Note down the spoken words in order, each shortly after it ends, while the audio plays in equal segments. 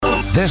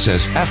This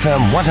is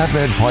FM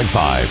 100.5,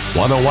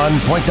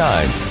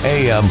 101.9,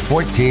 AM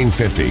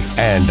 1450,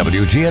 and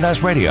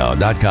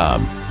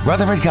WGNSradio.com.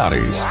 Rutherford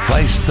County's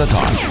place to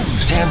talk.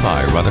 Stand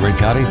by, Rutherford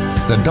County.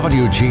 The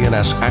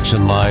WGNS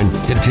Action Line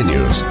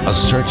continues a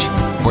search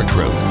for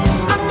truth.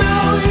 I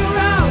know you're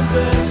out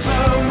there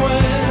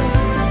somewhere,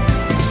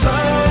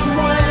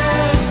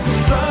 somewhere,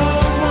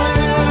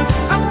 somewhere.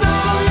 I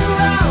know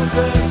you're out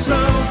there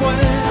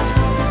somewhere,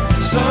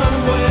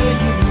 somewhere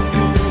you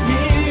can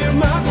hear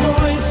my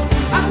voice.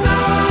 I know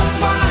I'll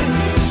find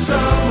you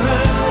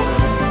somehow,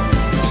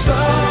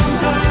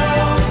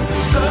 somehow,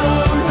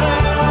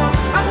 somehow.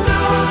 I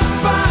know I'll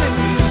find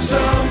you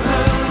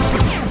somehow.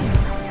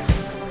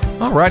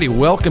 Alrighty,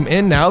 welcome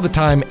in now. The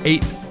time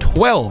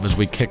 8:12 as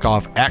we kick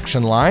off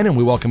Action Line, and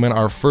we welcome in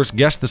our first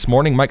guest this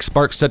morning. Mike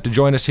Sparks set to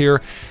join us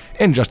here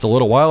in just a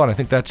little while, and I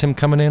think that's him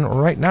coming in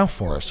right now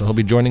for us. So he'll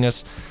be joining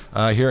us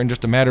here in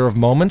just a matter of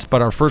moments.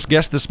 But our first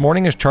guest this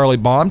morning is Charlie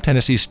Baum,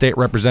 Tennessee State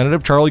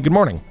Representative. Charlie, good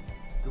morning.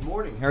 Good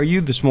morning. How are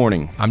you this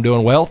morning? I'm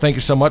doing well. Thank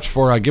you so much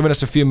for giving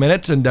us a few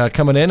minutes and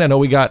coming in. I know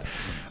we got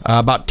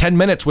about 10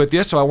 minutes with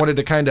you, so I wanted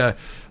to kind of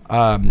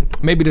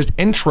maybe just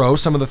intro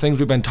some of the things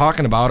we've been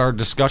talking about. Our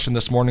discussion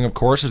this morning, of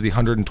course, is the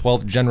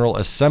 112th General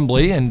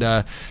Assembly. And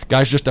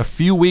guys, just a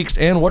few weeks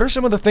in, what are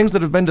some of the things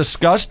that have been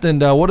discussed,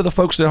 and what do the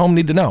folks at home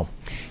need to know?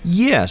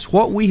 Yes,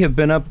 what we have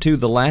been up to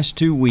the last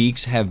 2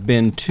 weeks have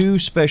been two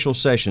special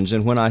sessions.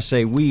 And when I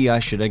say we, I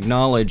should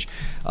acknowledge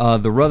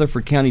the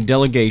Rutherford County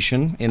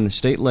delegation in the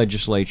state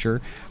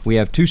legislature. We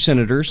have two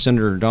senators,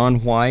 Senator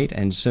Don White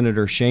and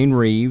Senator Shane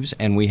Reeves,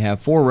 and we have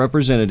four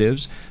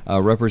representatives,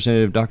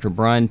 Representative Dr.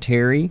 Brian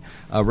Terry,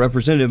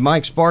 Representative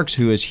Mike Sparks,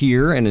 who is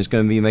here and is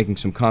going to be making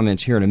some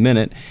comments here in a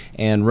minute,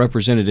 and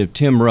Representative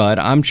Tim Rudd.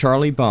 I'm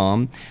Charlie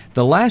Baum.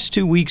 The last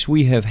 2 weeks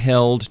we have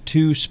held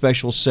two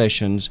special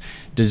sessions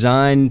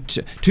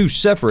two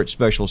separate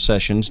special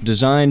sessions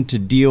designed to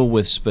deal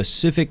with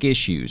specific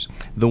issues.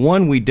 The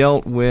one we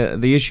dealt with,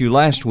 the issue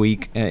last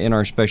week in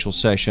our special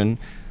session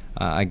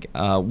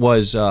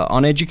was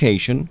on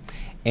education,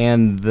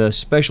 and the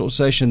special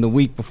session the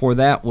week before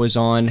that was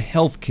on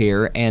health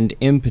care, and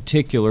in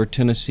particular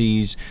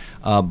Tennessee's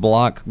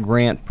block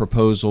grant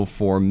proposal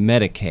for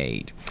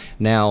Medicaid.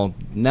 Now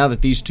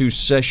that these two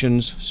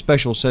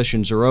special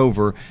sessions are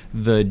over,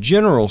 the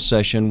general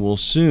session will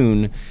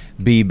soon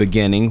be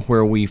beginning,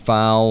 where we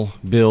file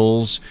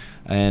bills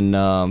and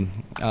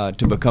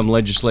to become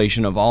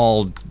legislation of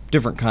all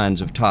different kinds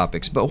of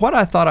topics. But what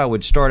I thought I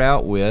would start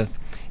out with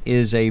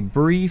is a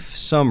brief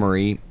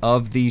summary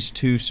of these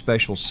two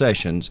special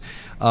sessions.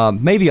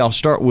 Maybe I'll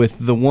start with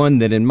the one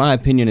that in my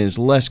opinion is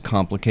less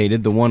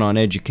complicated, the one on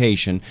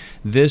education.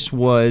 This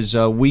was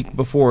a week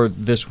before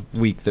this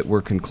week that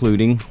we're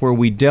concluding, where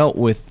we dealt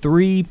with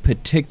three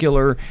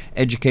particular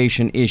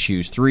education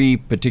issues, three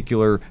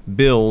particular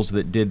bills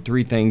that did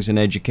three things in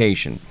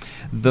education.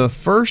 The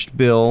first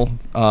bill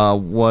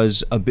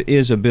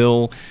is a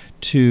bill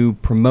to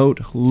promote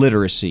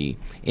literacy,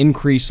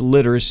 increase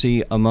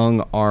literacy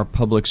among our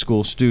public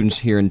school students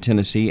here in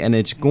Tennessee, and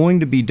it's going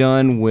to be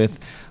done with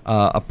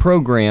a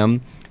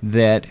program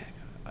that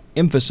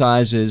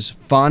emphasizes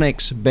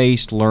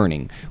phonics-based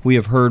learning. We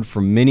have heard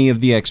from many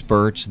of the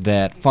experts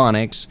that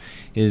phonics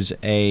is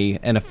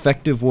an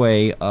effective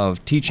way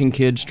of teaching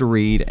kids to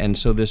read, and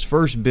so this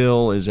first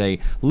bill is a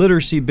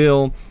literacy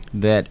bill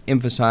that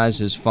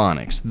emphasizes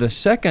phonics. The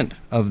second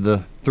of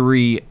the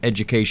three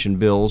education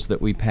bills that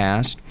we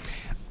passed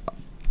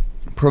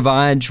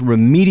provides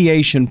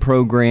remediation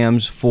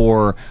programs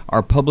for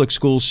our public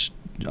school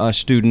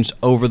students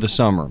over the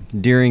summer.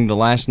 During the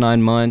last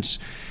 9 months,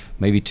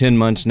 maybe 10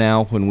 months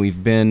now, when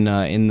we've been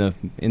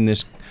in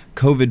this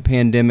COVID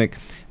pandemic,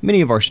 many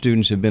of our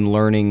students have been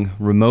learning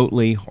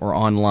remotely or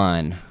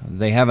online.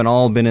 They haven't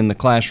all been in the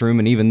classroom,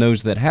 and even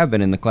those that have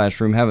been in the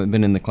classroom haven't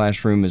been in the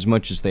classroom as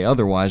much as they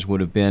otherwise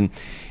would have been.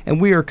 And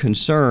we are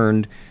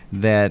concerned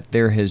that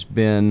there has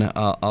been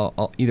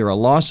either a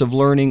loss of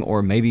learning,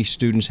 or maybe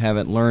students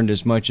haven't learned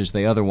as much as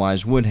they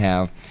otherwise would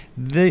have.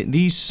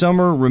 These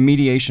summer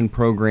remediation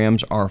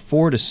programs are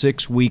 4 to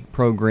 6 week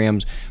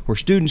programs where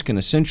students can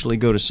essentially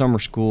go to summer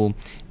school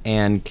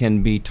and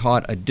can be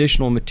taught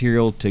additional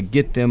material to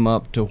get them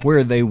up to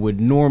where they would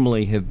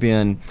normally have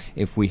been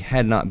if we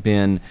had not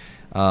been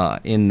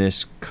in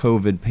this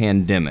COVID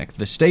pandemic.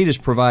 The state is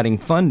providing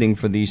funding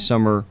for these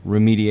summer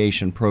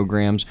remediation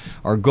programs.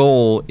 Our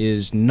goal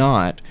is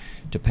not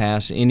to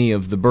pass any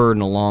of the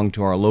burden along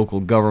to our local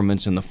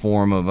governments in the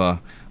form of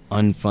a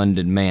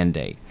unfunded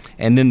mandate.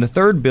 And then the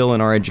third bill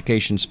in our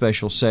education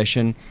special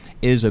session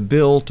is a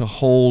bill to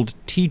hold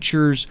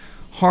teachers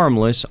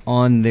harmless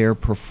on their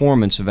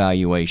performance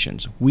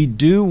evaluations. We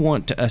do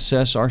want to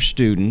assess our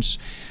students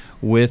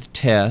with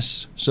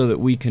tests so that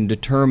we can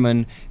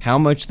determine how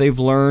much they've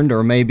learned,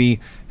 or maybe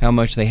how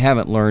much they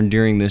haven't learned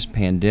during this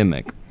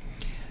pandemic.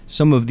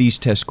 Some of these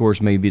test scores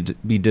may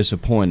be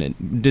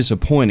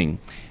disappointing,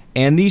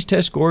 And these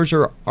test scores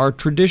are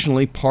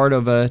traditionally part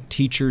of a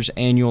teacher's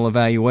annual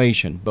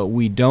evaluation, but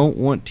we don't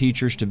want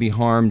teachers to be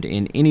harmed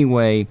in any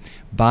way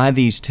by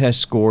these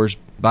test scores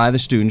by the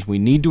students. We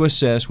need to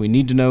assess, we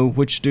need to know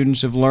which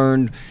students have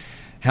learned,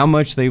 how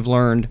much they've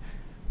learned,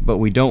 but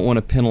we don't want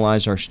to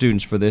penalize our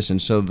students for this.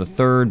 And so the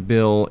third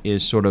bill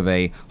is sort of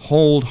a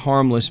hold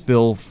harmless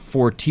bill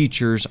for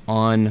teachers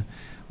on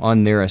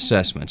their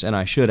assessments. And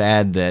I should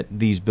add that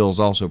these bills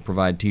also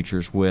provide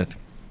teachers with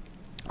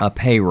a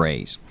pay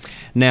raise.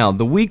 Now,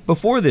 the week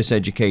before this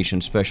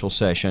education special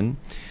session,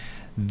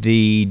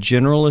 the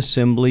General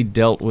Assembly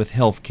dealt with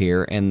health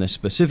care, and the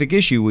specific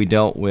issue we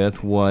dealt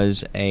with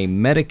was a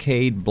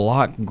Medicaid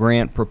block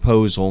grant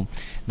proposal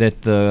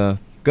that the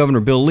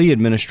Governor Bill Lee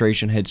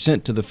administration had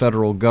sent to the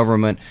federal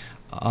government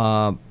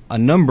a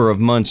number of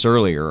months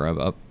earlier,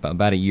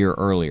 about a year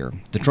earlier.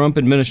 The Trump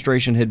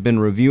administration had been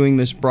reviewing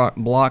this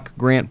block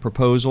grant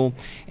proposal,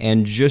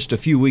 and just a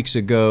few weeks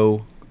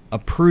ago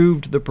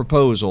approved the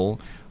proposal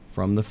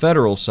from the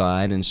federal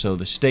side, and so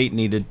the state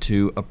needed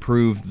to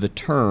approve the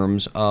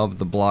terms of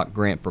the block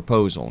grant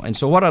proposal. And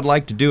so what I'd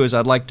like to do is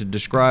I'd like to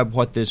describe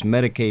what this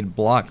Medicaid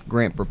block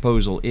grant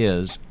proposal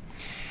is.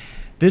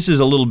 This is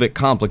a little bit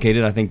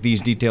complicated. I think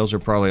these details are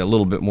probably a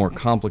little bit more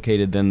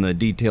complicated than the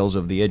details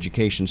of the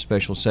education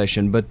special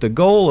session, but the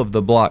goal of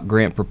the block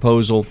grant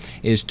proposal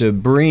is to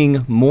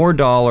bring more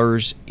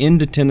dollars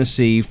into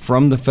Tennessee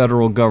from the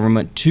federal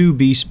government to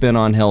be spent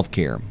on health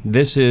care.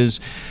 This is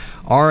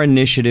our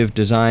initiative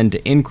designed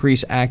to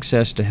increase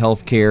access to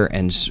health care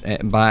and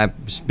by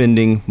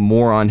spending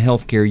more on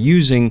health care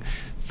using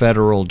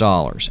federal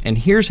dollars. And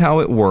here's how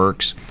it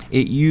works.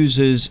 It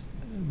uses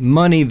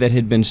money that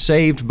had been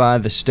saved by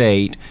the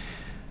state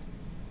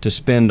to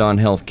spend on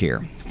health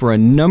care. For a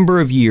number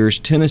of years,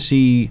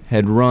 Tennessee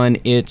had run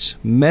its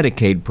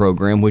Medicaid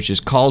program, which is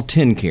called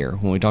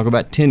TennCare. When we talk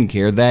about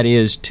TennCare, that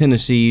is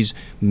Tennessee's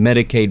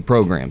Medicaid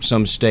program.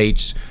 Some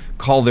states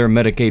call their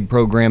Medicaid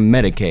program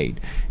Medicaid.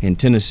 In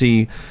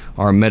Tennessee,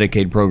 our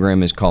Medicaid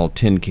program is called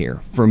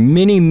TennCare. For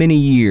many, many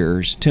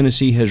years,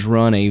 Tennessee has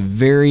run a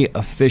very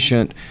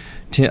efficient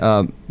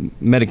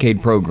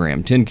Medicaid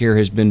program. TennCare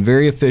has been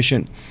very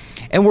efficient,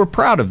 and we're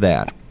proud of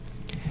that.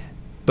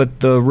 But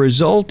the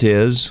result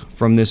is,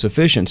 from this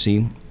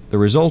efficiency, the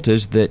result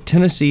is that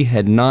Tennessee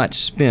had not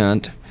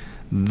spent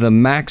the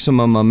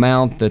maximum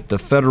amount that the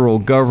federal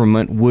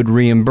government would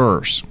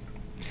reimburse.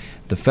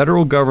 The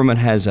federal government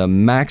has a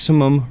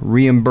maximum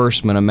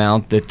reimbursement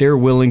amount that they're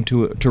willing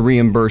to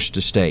reimburse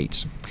to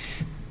states.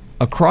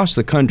 Across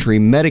the country,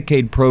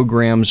 Medicaid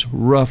programs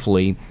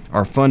roughly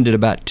are funded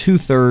about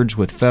 2/3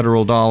 with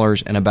federal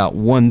dollars and about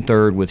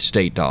 1/3 with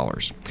state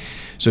dollars.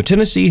 So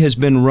Tennessee has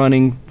been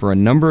running for a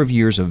number of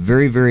years a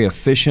very, very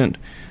efficient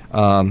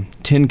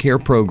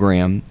TennCare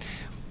program,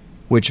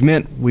 which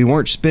meant we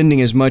weren't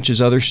spending as much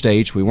as other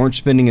states, we weren't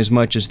spending as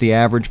much as the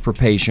average per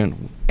patient,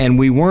 and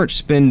we weren't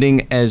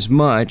spending as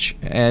much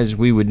as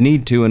we would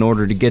need to in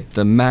order to get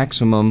the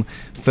maximum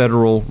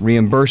federal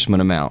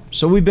reimbursement amount.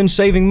 So we've been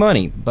saving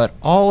money, but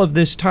all of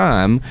this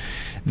time,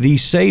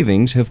 these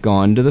savings have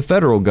gone to the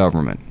federal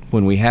government.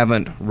 When we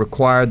haven't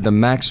required the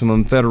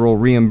maximum federal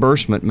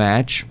reimbursement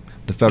match,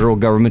 the federal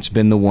government's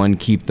been the one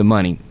keep the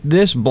money.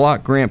 This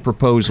block grant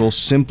proposal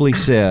simply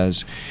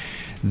says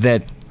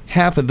that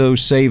half of those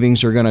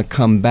savings are going to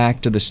come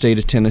back to the state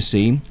of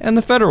Tennessee, and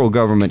the federal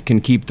government can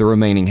keep the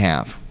remaining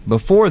half.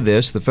 Before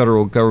this, the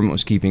federal government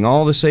was keeping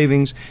all the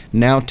savings.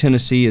 Now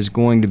Tennessee is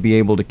going to be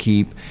able to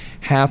keep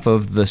half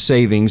of the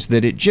savings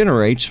that it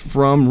generates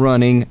from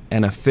running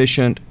an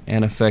efficient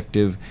and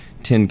effective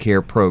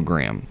TennCare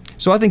program.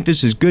 So I think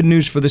this is good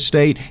news for the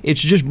state.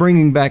 It's just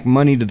bringing back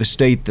money to the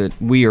state that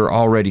we are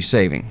already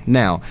saving.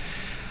 Now,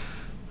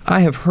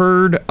 I have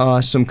heard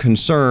some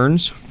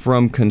concerns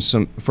from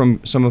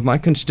some of my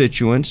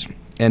constituents,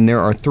 and there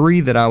are three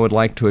that I would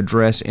like to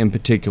address in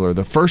particular.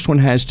 The first one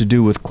has to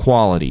do with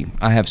quality.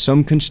 I have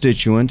some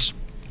constituents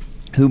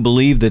who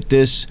believe that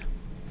this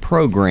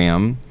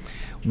program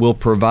will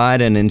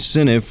provide an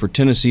incentive for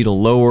Tennessee to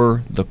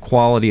lower the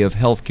quality of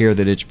health care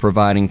that it's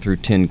providing through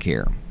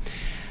TennCare.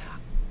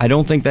 I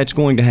don't think that's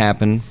going to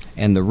happen,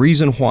 and the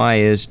reason why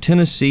is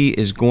Tennessee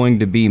is going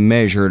to be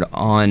measured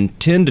on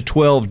 10 to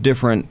 12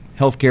 different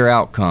healthcare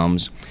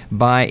outcomes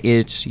by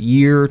its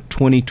year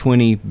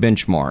 2020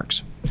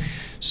 benchmarks.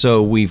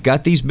 So we've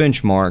got these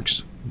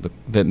benchmarks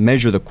that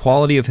measure the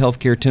quality of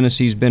healthcare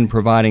Tennessee's been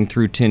providing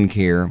through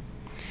TennCare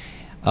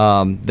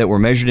that were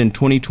measured in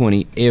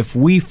 2020. If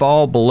we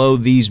fall below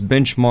these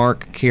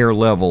benchmark care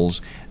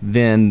levels,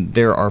 then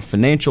there are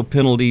financial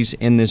penalties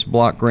in this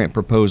block grant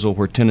proposal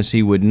where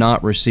Tennessee would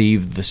not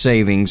receive the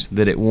savings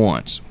that it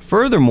wants.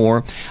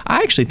 Furthermore, I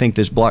actually think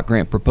this block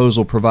grant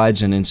proposal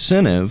provides an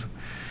incentive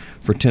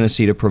for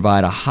Tennessee to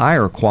provide a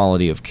higher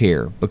quality of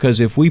care, because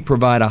if we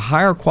provide a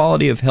higher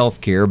quality of health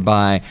care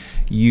by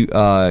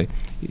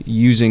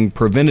using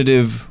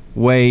preventative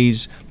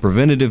ways,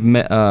 preventative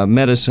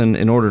medicine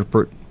in order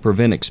to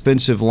prevent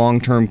expensive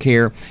long-term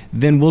care,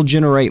 then we'll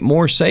generate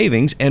more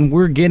savings, and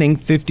we're getting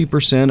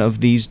 50% of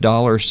these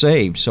dollars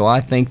saved. So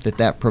I think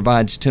that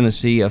provides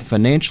Tennessee a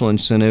financial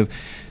incentive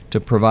to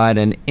provide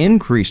an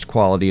increased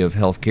quality of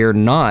health care,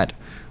 not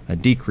a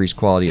decreased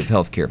quality of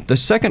health care. The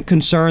second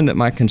concern that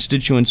my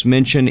constituents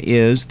mention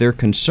is they're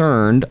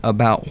concerned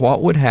about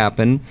what would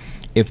happen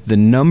if the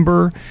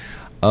number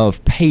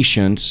of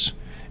patients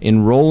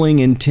enrolling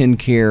in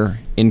TennCare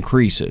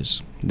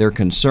increases. They're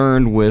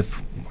concerned with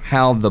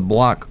how the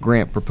block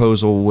grant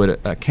proposal would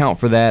account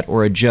for that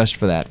or adjust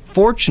for that.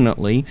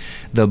 Fortunately,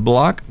 the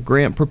block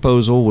grant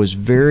proposal was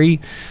very,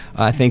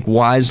 I think,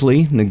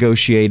 wisely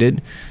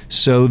negotiated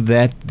so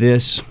that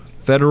this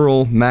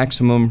federal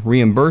maximum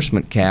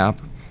reimbursement cap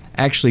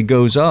actually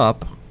goes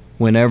up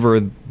whenever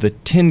the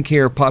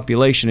TennCare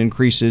population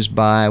increases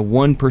by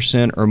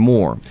 1% or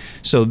more.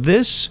 So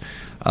this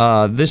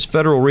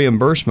federal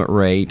reimbursement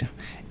rate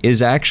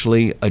is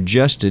actually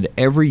adjusted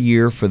every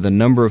year for the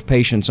number of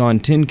patients on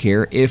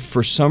TennCare. If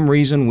for some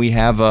reason we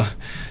have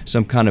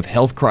some kind of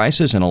health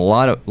crisis and a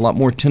lot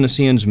more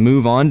Tennesseans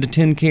move on to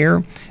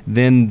TennCare,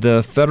 then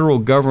the federal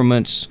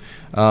government's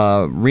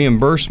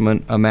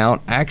reimbursement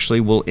amount actually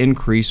will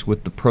increase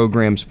with the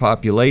program's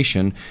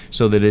population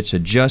so that it's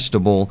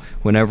adjustable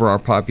whenever our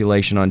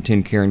population on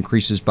TennCare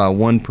increases by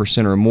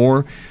 1% or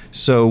more.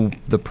 So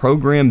the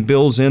program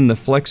builds in the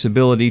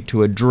flexibility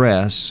to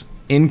address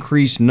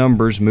increased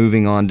numbers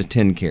moving on to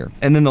TennCare.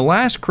 And then the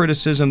last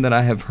criticism that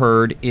I have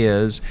heard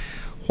is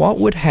what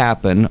would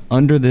happen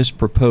under this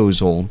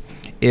proposal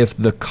if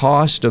the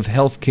cost of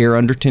health care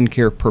under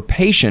TennCare per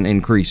patient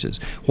increases?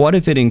 What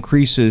if it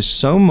increases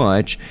so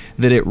much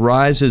that it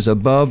rises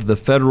above the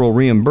federal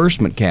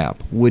reimbursement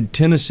cap? Would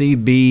Tennessee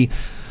be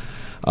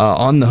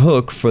on the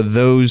hook for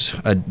those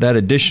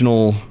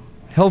additional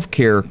health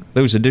care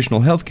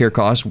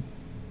costs,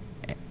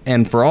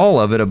 and for all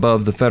of it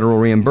above the federal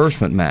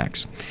reimbursement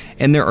max?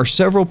 And there are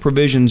several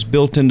provisions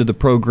built into the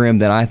program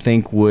that I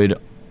think would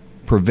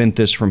prevent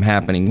this from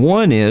happening.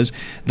 One is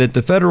that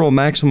the federal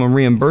maximum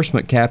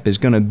reimbursement cap is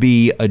going to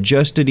be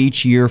adjusted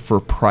each year for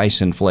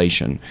price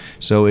inflation.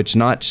 So it's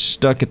not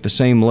stuck at the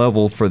same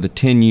level for the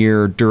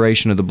 10-year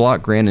duration of the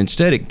block grant.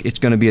 Instead, it's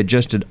going to be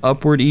adjusted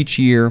upward each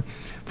year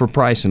for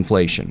price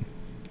inflation.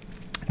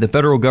 The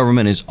federal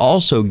government is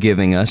also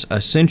giving us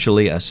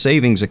essentially a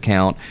savings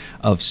account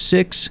of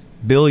 $6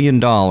 billion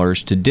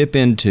to dip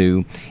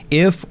into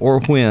if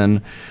or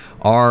when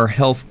our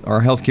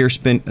healthcare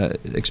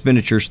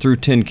expenditures through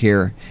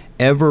TennCare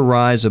ever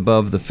rise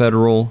above the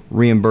federal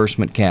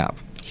reimbursement cap.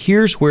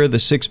 Here's where the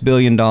 $6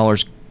 billion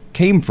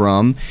came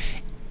from.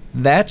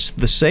 That's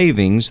the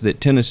savings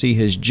that Tennessee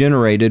has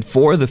generated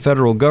for the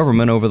federal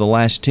government over the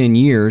last 10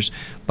 years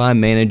by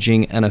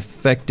managing an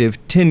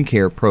effective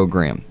TennCare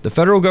program. The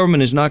federal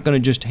government is not going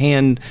to just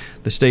hand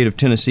the state of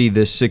Tennessee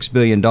this $6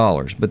 billion,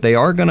 but they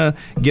are going to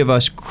give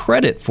us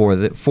credit for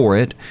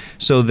it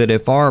so that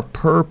if our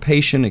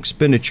per-patient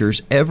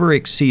expenditures ever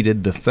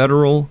exceeded the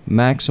federal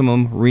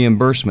maximum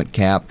reimbursement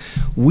cap,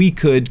 we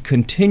could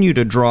continue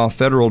to draw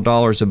federal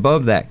dollars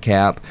above that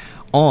cap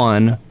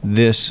on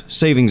this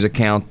savings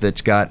account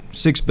that's got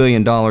 $6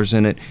 billion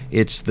in it.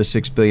 It's the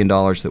 $6 billion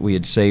that we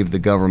had saved the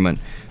government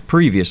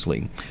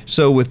previously.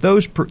 So with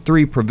those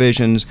three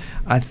provisions,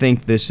 I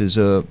think this is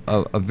a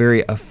very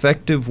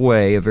effective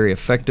way, a very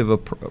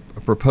effective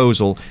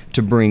proposal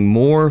to bring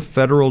more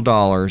federal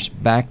dollars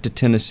back to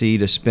Tennessee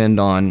to spend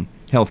on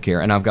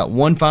healthcare. And I've got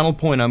one final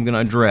point I'm going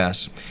to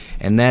address,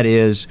 and that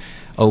is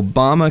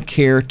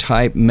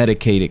Obamacare-type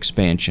Medicaid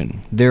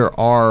expansion. There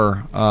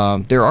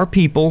are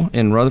people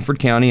in Rutherford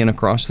County and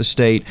across the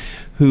state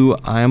who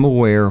I am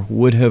aware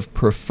would have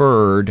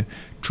preferred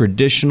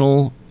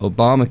traditional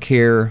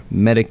Obamacare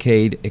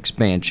Medicaid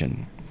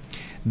expansion.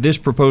 This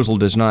proposal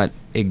does not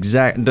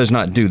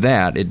do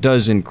that. It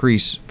does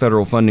increase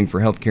federal funding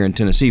for health care in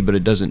Tennessee, but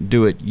it doesn't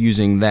do it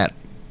using that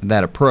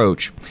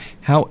approach.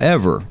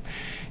 However,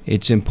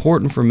 it's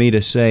important for me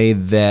to say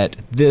that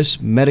this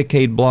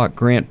Medicaid block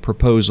grant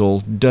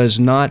proposal does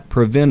not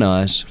prevent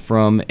us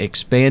from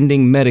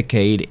expanding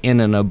Medicaid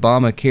in an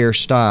Obamacare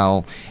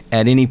style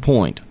at any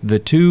point. The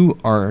two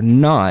are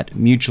not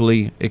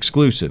mutually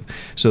exclusive,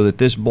 so that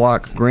this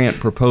block grant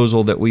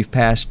proposal that we've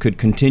passed could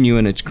continue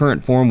in its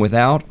current form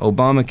without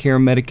Obamacare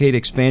Medicaid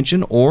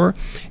expansion, or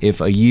if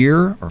a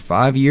year or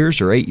 5 years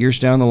or 8 years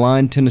down the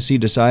line Tennessee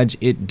decides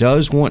it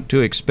does want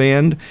to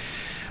expand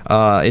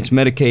its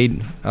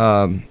Medicaid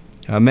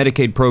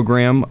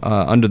program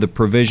under the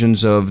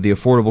provisions of the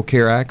Affordable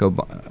Care Act,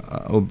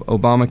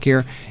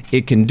 Obamacare,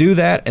 it can do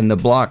that, and the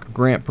block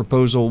grant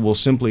proposal will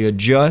simply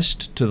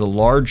adjust to the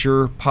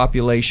larger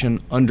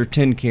population under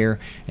TennCare,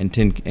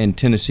 and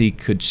Tennessee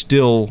could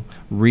still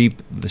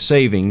reap the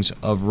savings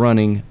of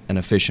running an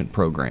efficient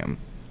program.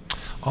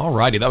 All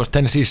righty, that was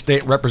Tennessee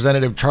State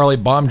Representative Charlie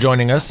Baum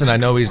joining us, and I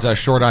know he's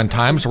short on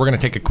time, so we're going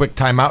to take a quick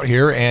time out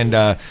here,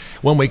 and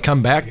when we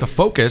come back, the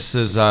focus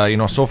is,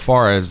 so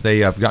far as they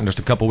have gotten just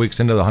a couple weeks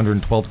into the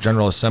 112th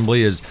General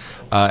Assembly, is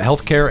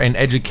healthcare and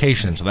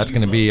education. So that's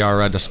going to be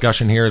our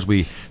discussion here as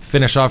we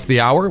finish off the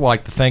hour. We'd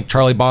like to thank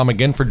Charlie Baum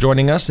again for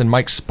joining us, and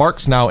Mike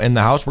Sparks now in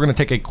the house. We're going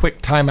to take a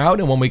quick time out,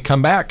 and when we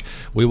come back,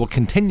 we will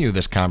continue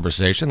this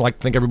conversation. I'd like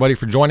to thank everybody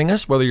for joining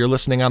us, whether you're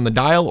listening on the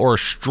dial or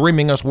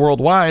streaming us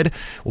worldwide.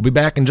 We'll be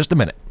back in just a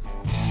minute.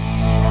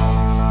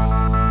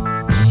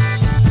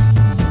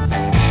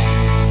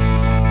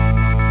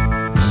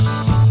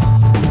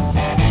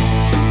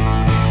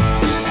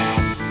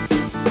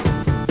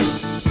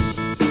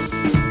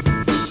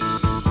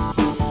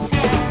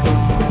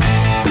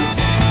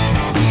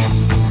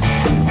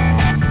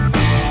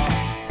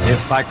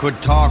 If I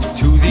could talk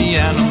to the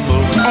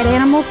animals. At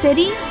Animal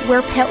City,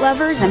 we're pet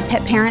lovers and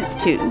pet parents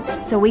too,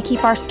 so we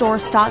keep our store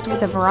stocked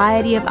with a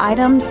variety of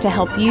items to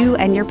help you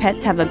and your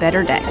pets have a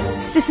better day.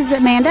 This is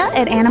Amanda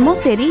at Animal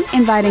City,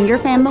 inviting your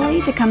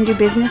family to come do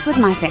business with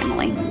my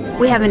family.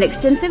 We have an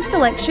extensive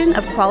selection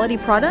of quality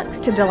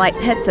products to delight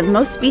pets of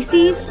most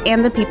species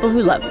and the people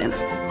who love them.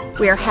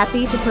 We are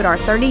happy to put our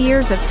 30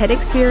 years of pet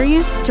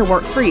experience to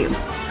work for you.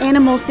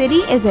 Animal City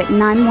is at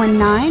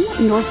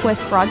 919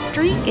 Northwest Broad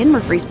Street in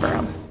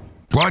Murfreesboro.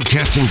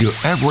 Broadcasting to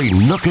every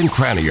nook and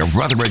cranny of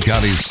Rutherford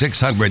County's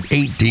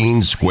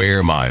 618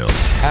 square miles.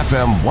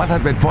 FM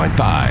 100.5,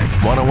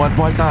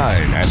 101.9,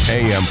 and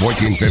AM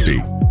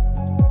 1450.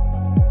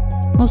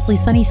 Mostly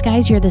sunny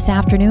skies here this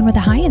afternoon with a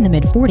high in the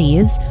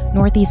mid-40s.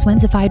 Northeast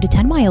winds of 5 to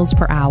 10 miles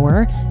per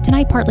hour.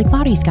 Tonight, partly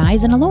cloudy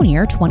skies and a low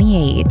near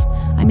 28.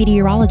 I'm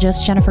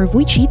meteorologist Jennifer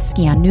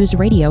Wojcicki on News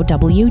Radio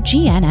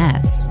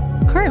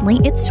WGNS. Currently,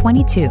 it's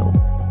 22.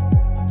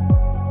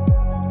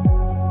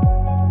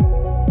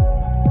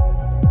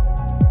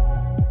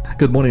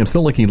 Good morning. I'm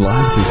still looking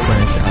live at this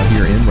crash out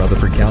here in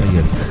Rutherford County.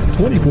 It's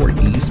 24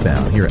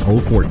 eastbound here at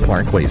Old Fort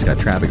Parkway. It's got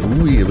traffic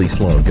really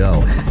slow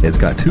go. It's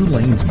got 2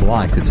 lanes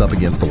blocked. It's up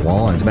against the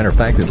wall. As a matter of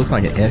fact, it looks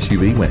like an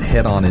SUV went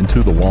head on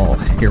into the wall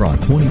here on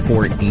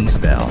 24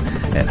 eastbound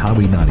at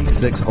Highway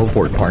 96, Old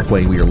Fort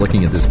Parkway. We are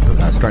looking at this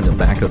starting to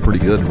back up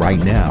pretty good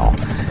right now.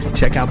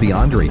 Check out the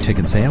Andre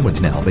Chicken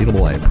Sandwich now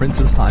available at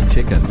Princess Hot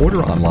Chicken.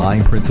 Order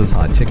online,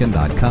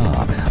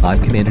 princesshotchicken.com.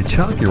 I'm Commander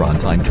Chuck. You're on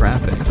time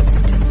traffic.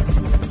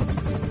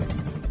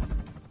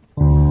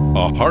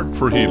 A Heart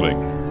for Healing.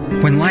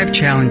 When life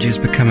challenges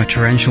become a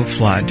torrential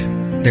flood,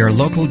 there are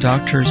local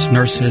doctors,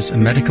 nurses,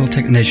 and medical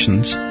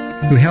technicians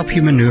who help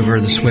you maneuver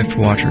the swift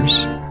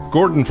waters.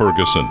 Gordon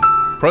Ferguson,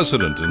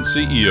 President and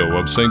CEO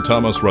of St.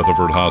 Thomas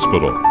Rutherford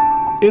Hospital.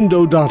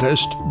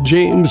 Endodontist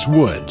James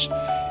Woods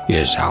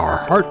is our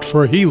Heart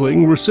for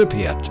Healing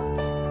recipient.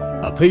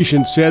 A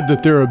patient said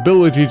that their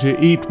ability to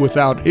eat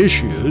without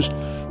issues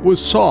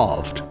was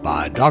solved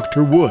by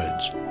Dr.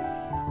 Woods.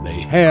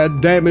 They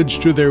had damage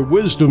to their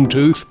wisdom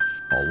tooth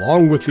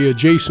along with the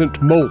adjacent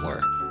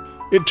molar.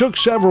 It took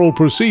several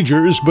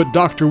procedures, but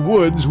Dr.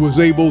 Woods was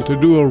able to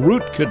do a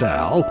root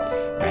canal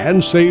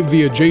and save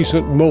the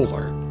adjacent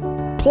molar.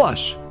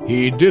 Plus,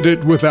 he did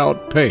it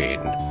without pain.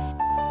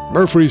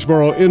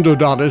 Murfreesboro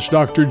endodontist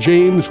Dr.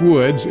 James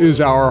Woods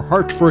is our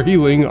Heart for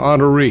Healing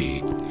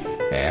honoree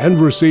and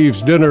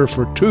receives dinner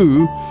for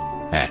 2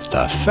 at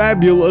the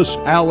fabulous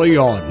Alley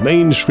on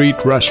Main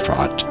Street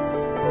restaurant.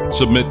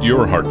 Submit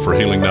your Heart for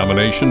Healing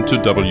nomination to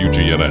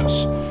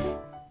WGNS.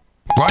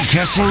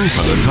 Broadcasting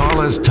from the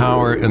tallest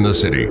tower in the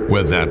city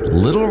with that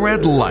little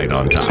red light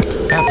on top.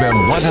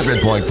 FM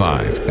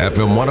 100.5,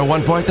 FM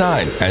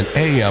 101.9, and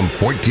AM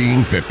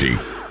 1450.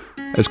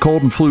 As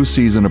cold and flu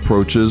season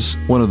approaches,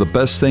 one of the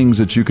best things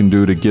that you can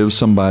do to give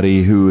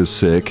somebody who is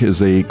sick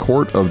is a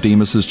quart of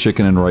Demas's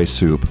chicken and rice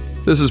soup.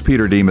 This is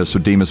Peter Demas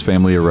with Demas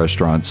Family of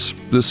Restaurants.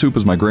 This soup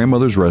is my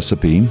grandmother's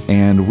recipe,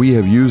 and we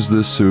have used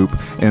this soup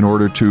in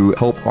order to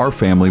help our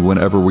family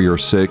whenever we are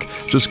sick.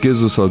 Just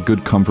gives us a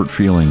good comfort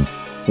feeling.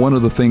 One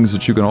of the things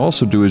that you can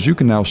also do is you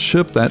can now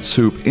ship that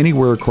soup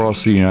anywhere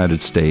across the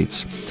United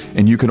States,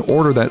 and you can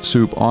order that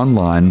soup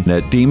online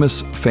at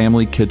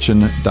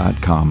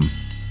DemasFamilyKitchen.com.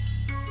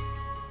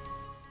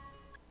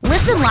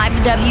 Listen live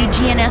to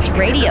WGNS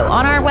Radio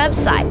on our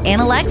website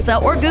and Alexa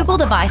or Google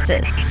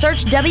devices.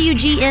 Search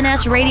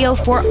WGNS Radio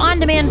for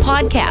on-demand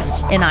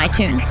podcasts in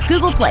iTunes,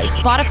 Google Play,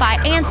 Spotify,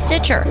 and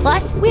Stitcher.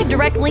 Plus, we have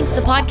direct links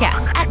to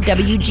podcasts at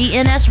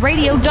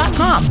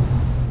WGNSradio.com.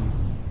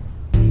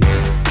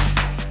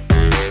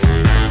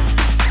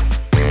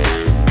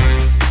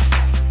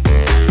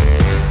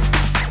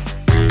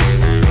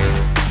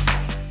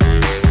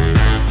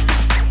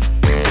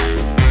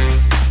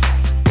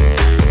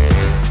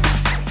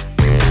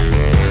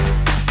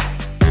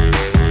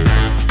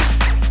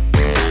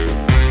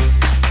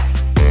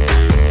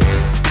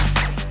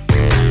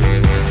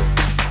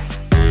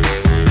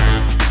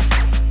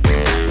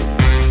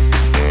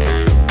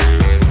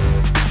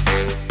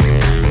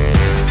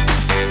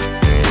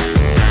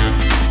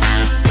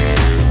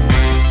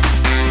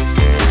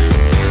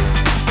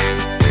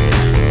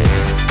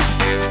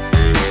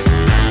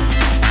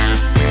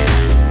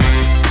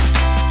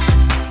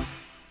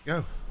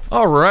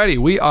 Alrighty,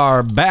 we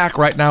are back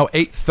right now,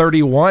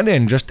 8:31,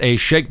 and just a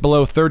shake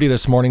below 30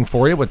 this morning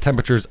for you, with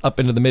temperatures up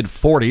into the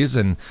mid-40s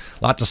and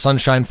lots of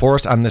sunshine for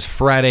us on this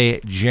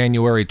Friday,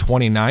 January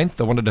 29th.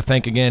 I wanted to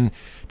thank again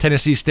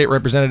Tennessee State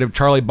Representative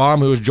Charlie Baum,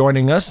 who is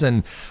joining us,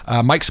 and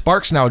Mike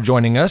Sparks now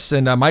joining us.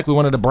 And Mike, we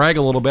wanted to brag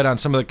a little bit on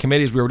some of the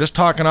committees. We were just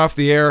talking off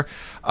the air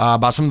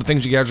about some of the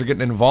things you guys are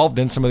getting involved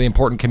in, some of the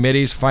important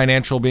committees,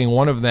 financial being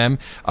one of them.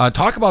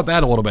 Talk about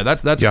that a little bit.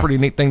 That's a pretty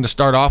neat thing to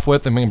start off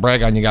with, and we can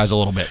brag on you guys a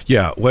little bit.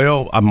 Yeah,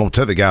 well, I'm going to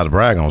tell the guy to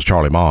brag on is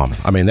Charlie Baum.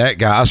 I mean, that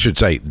guy, I should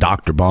say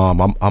Dr.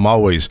 Baum. I'm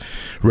always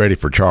ready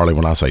for Charlie.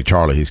 When I say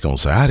Charlie, he's going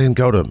to say, I didn't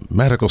go to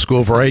medical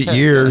school for 8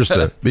 years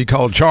to be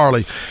called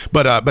Charlie.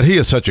 But he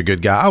is such a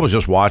good guy. I was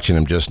just watching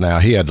him just now.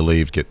 He had to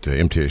leave, get to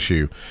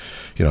MTSU.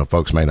 You know,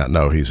 folks may not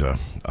know he's a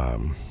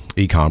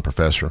econ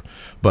professor.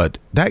 But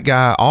that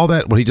guy, all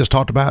that what he just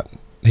talked about,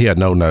 he had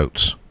no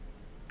notes.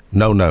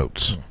 No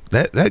notes.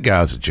 That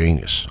guy's a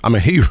genius. I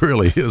mean, he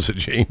really is a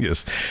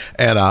genius.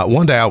 And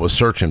one day I was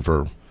searching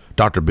for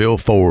Dr. Bill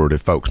Ford,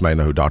 if folks may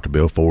know who Dr.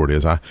 Bill Ford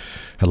is. I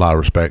had a lot of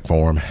respect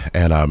for him.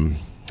 And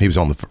he was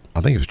I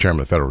think he was chairman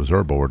of the Federal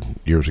Reserve Board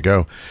years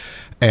ago.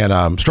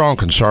 And strong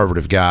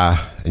conservative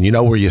guy. And you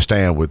know where you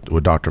stand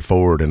with Dr.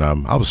 Ford. And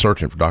I was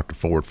searching for Dr.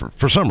 Ford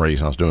for some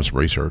reason. I was doing some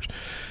research.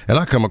 And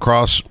I come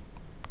across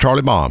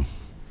Charlie Baum,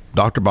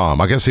 Dr.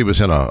 Baum. I guess he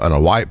was in a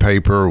white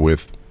paper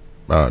with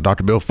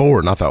Dr. Bill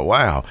Ford, and I thought,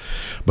 wow.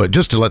 But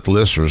just to let the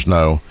listeners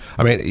know,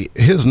 I mean,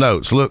 his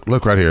notes, look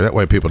right here. That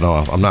way people know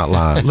I'm not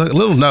lying.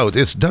 Little notes.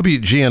 It's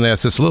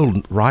WGNS. It's a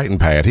little writing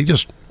pad. He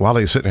just, while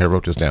he's sitting here,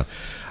 wrote this down.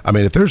 I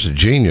mean, if there's a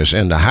genius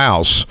in the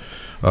house,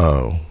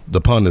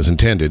 the pun is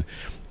intended,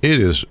 it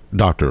is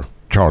Dr.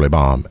 Charlie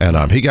Baum.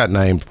 And he got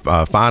named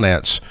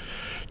finance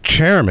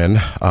chairman.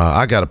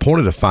 I got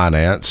appointed to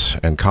finance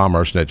and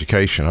commerce and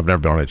education. I've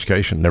never been on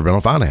education, never been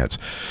on finance.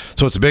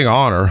 So it's a big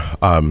honor.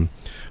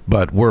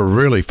 But we're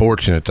really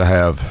fortunate to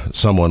have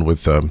someone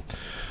with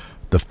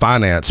the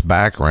finance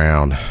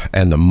background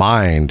and the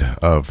mind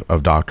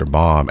of Dr.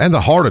 Baum and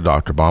the heart of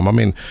Dr. Baum. I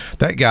mean,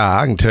 that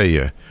guy, I can tell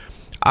you,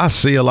 I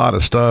see a lot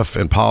of stuff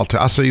in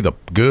politics. I see the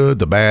good,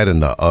 the bad,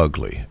 and the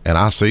ugly. And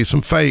I see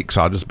some fakes.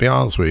 I'll just be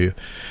honest with you.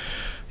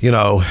 You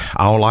know,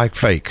 I don't like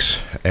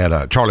fakes.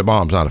 And Charlie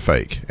Baum's not a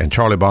fake. And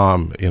Charlie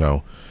Baum, you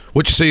know,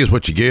 what you see is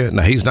what you get.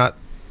 Now, he's not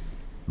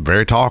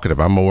very talkative.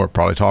 I'm more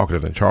probably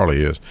talkative than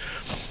Charlie is.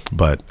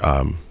 But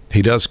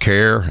he does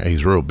care.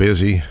 He's real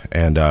busy,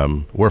 and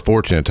we're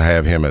fortunate to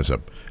have him as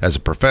a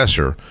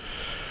professor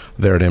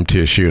there at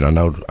MTSU. And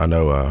I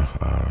know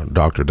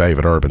Dr.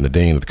 David Urban, the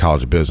dean of the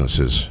College of Business,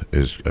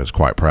 is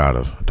quite proud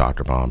of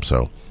Dr. Baum.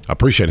 So I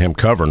appreciate him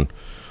covering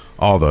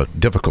all the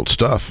difficult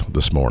stuff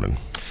this morning.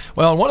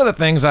 Well, one of the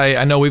things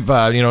I know we've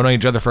known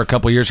each other for a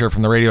couple of years here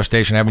from the radio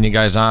station, having you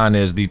guys on,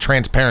 is the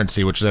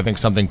transparency, which is I think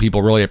something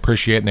people really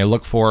appreciate and they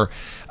look for.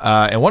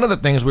 And one of the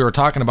things we were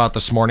talking about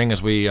this morning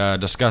as we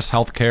discuss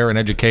healthcare and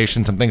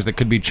education, some things that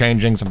could be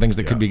changing, some things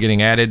that could be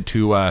getting added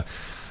to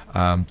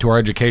our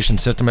education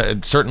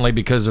system. Certainly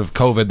because of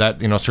COVID,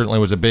 that certainly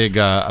was a big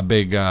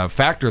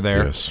factor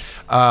there. Yes.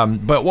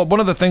 But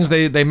one of the things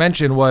they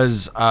mentioned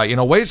was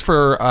ways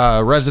for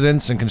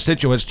residents and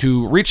constituents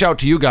to reach out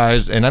to you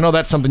guys, and I know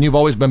that's something you've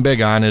always been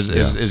big on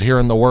is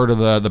hearing the word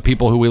of the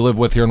people who we live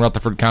with here in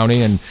Rutherford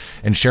County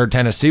and share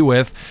Tennessee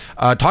with.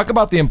 Talk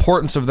about the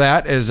importance of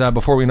that as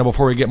before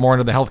we get more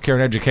into the healthcare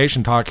and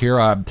education talk here.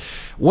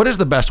 What is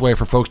the best way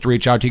for folks to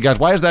reach out to you guys?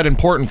 Why is that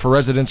important for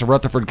residents of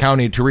Rutherford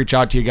County to reach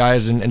out to you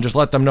guys and just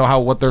let them know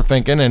what they're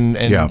thinking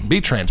and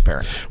be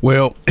transparent?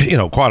 Well,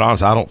 quite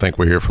honestly, I don't think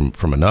we hear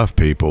from enough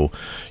people.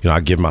 I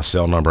give my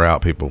cell number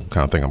out. People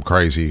kind of think I'm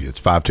crazy. It's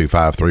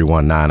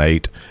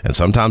 525-3198. And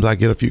sometimes I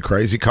get a few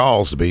crazy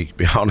calls, to be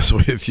honest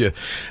with you.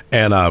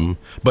 And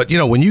but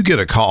when you get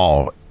a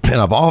call, and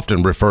I've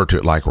often referred to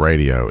it like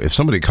radio. If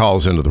somebody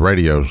calls into the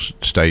radio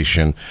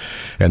station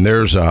and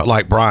there's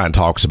like Brian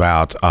talks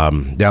about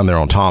down there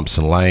on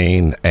Thompson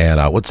Lane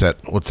and what's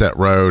that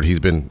road? He's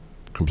been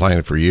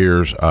complaining for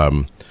years.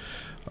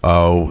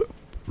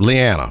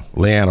 Leanna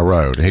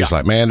Road. And he's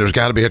like, man, there's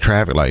got to be a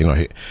traffic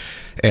light.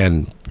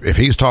 And if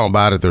he's talking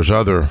about it, there's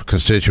other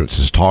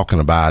constituents talking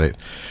about it.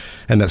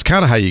 And that's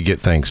kind of how you get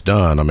things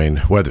done. I mean,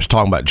 whether it's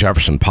talking about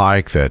Jefferson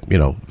Pike, that,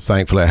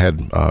 thankfully I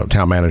had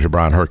town manager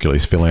Brian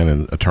Hercules fill in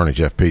and attorney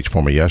Jeff Peach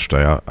for me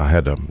yesterday. I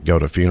had to go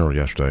to a funeral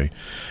yesterday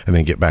and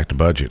then get back to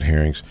budget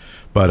hearings.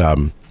 But,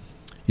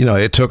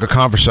 it took a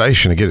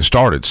conversation to get it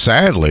started.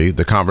 Sadly,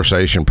 the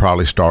conversation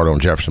probably started on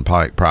Jefferson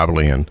Pike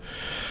probably in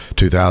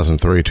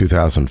 2003,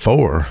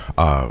 2004.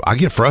 I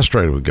get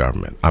frustrated with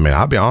government. I mean,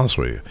 I'll be honest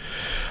with you.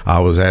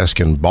 I was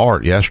asking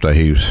Bart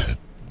yesterday,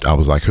 I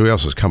was like, who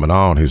else is coming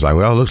on? He's like,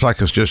 well, it looks like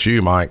it's just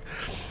you, Mike.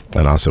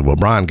 And I said, well,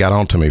 Brian got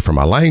on to me for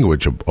my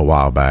language a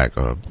while back,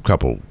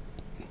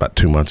 about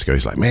 2 months ago.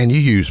 He's like, man, you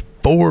used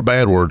 4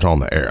 bad words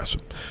on the air. I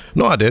said,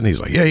 no, I didn't. He's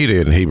like, yeah, you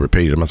did. And he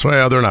repeated them. I said,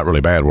 well, they're not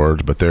really bad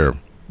words, but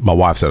my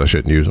wife said I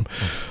shouldn't use them.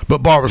 But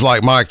Bart was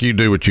like, Mike, you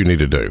do what you need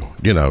to do.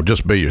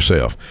 Just be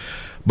yourself.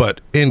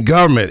 But in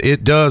government,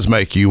 it does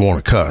make you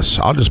want to cuss.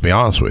 I'll just be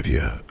honest with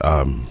you.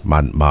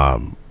 My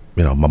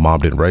mom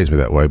didn't raise me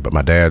that way, but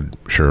my dad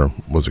sure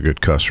was a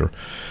good cusser.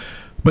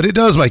 But it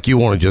does make you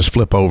want to just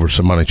flip over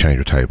some money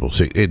changer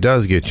tables. It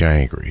does get you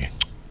angry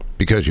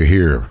because you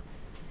hear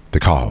the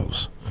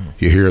calls,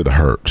 you hear the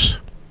hurts.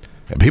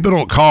 And people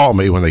don't call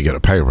me when they get a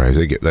pay raise,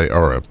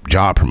 or a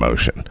job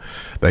promotion.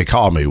 They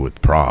call me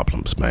with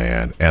problems,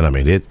 man. And I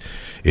mean,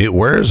 it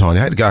wears on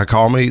you. I had a guy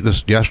call me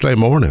yesterday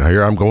morning.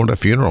 Here I'm going to a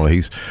funeral.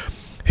 And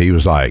he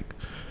was like,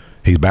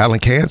 he's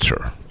battling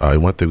cancer. He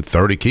went through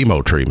 30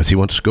 chemo treatments. He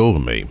went to school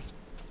with me.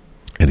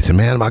 And he said,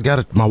 man,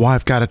 my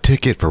wife got a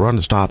ticket for running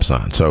the stop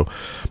sign. So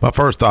my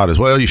first thought is,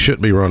 well, you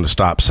shouldn't be running the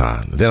stop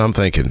sign. Then I'm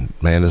thinking,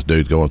 man, this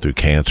dude's going through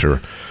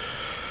cancer,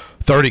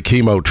 30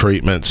 chemo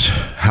treatments.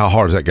 How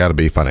hard has that got to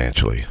be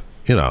financially?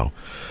 So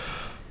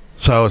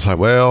it's like,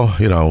 well,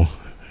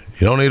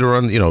 You don't need to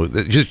run.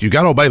 You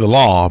got to obey the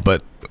law,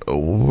 but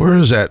where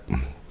is that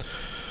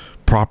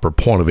proper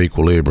point of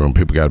equilibrium?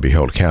 People got to be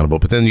held accountable,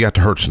 but then you got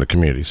the hurts in the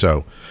community.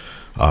 So,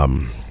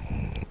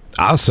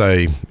 I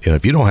say,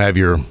 if you don't have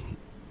your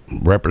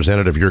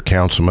representative, your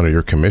councilman, or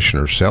your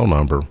commissioner's cell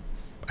number,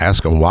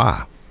 ask them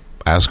why.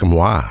 Ask them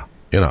why.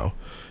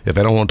 If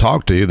they don't want to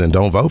talk to you, then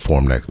don't vote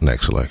for them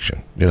next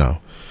election.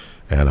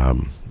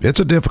 And it's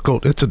a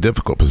difficult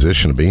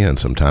position to be in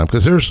sometimes,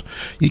 because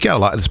you got a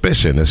lot,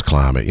 especially in this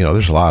climate.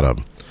 There's a lot of,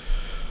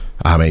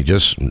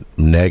 just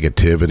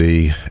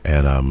negativity.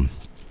 And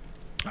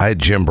I had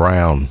Jim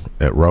Brown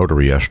at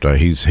Rotary yesterday.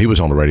 He was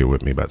on the radio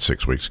with me about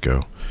 6 weeks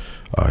ago.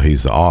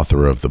 He's the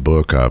author of the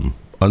book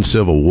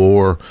Uncivil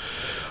War,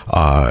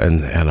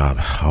 and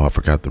I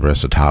forgot the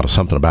rest of the title.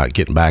 Something about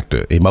getting back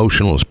to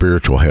emotional and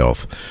spiritual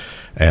health.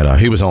 And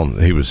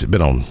he's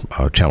been on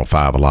Channel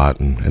 5 a lot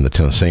in the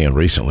Tennessean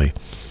recently.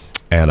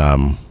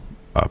 And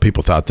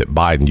people thought that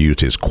Biden used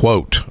his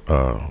quote.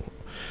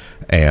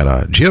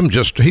 And Jim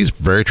he's a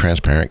very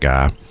transparent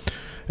guy.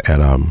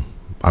 And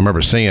I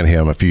remember seeing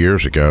him a few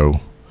years ago,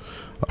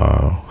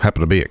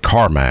 happened to be at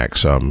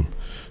CarMax,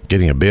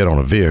 getting a bid on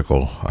a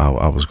vehicle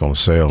I was going to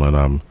sell.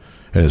 And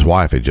his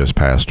wife had just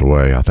passed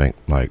away, I think,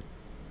 like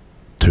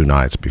 2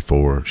 nights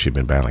before. She'd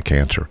been battling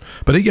cancer.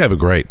 But he gave a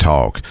great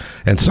talk,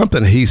 and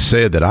something he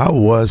said that I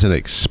wasn't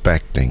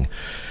expecting.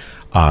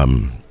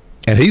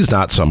 And he's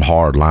not some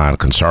hard-line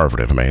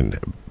conservative.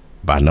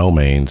 By no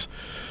means.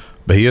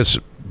 But he is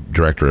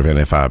director of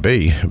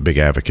NFIB, big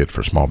advocate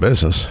for small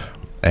business.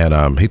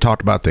 And he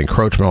talked about the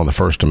encroachment on the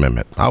First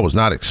Amendment. I was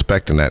not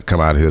expecting that to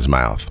come out of his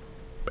mouth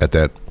at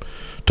that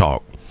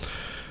talk.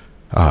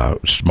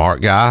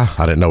 Smart guy.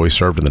 I didn't know he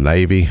served in the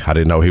Navy. I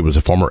didn't know he was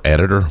a former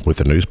editor with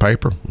the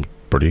newspaper.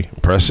 Pretty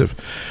impressive.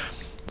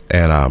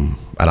 And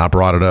I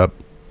brought it up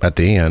at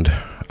the end.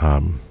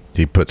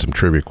 He put some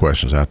trivia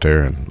questions out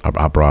there, and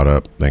I brought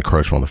up the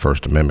encroachment on the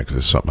First Amendment, because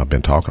it's something I've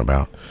been talking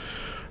about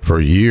for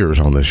years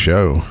on this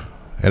show,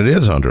 and it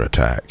is under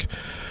attack.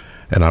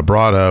 And I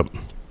brought up,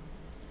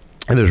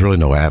 and there's really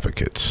no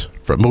advocates.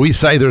 But we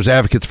say there's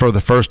advocates for the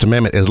First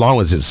Amendment. As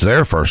long as it's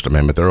their First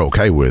Amendment, they're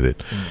okay with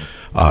it.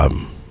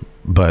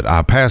 But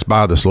I passed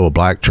by this little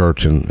black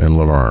church in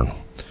Laverne,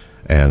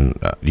 and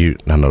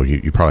I know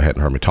you probably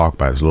hadn't heard me talk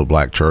about it. It's a little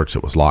black church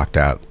that was locked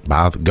out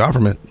by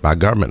government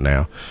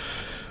now,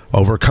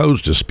 over a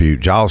codes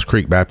dispute. Giles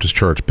Creek Baptist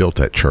Church built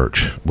that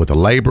church with a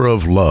labor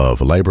of love.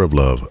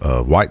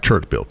 A white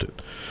church built it.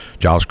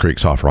 Giles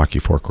Creek's off Rocky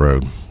Fork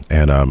Road,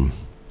 and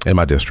in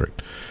my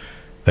district,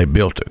 they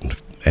built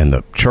it, and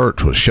the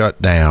church was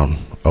shut down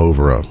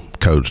over a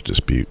codes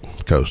dispute.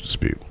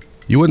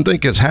 You wouldn't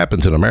think this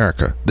happens in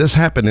America. This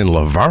happened in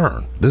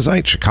Laverne. This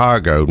ain't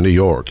Chicago, New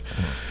York.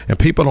 And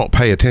people don't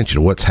pay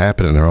attention to what's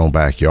happening in their own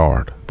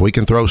backyard. We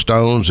can throw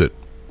stones at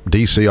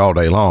D.C. all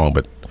day long,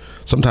 but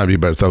sometimes you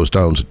better throw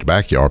stones at your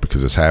backyard,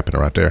 because it's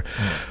happening right there.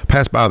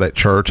 Passed by that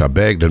church. I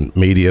begged the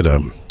media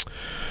to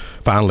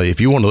finally,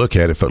 if you want to look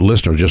at it, for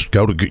listeners, just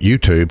go to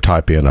YouTube,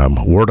 type in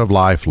Word of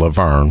Life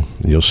Laverne,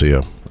 and you'll see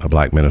a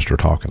black minister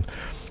talking.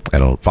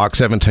 And Fox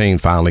 17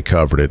 finally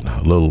covered it.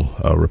 A little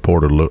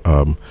reporter,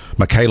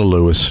 Michaela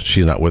Lewis,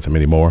 she's not with him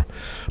anymore,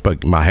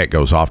 but my hat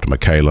goes off to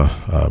Michaela,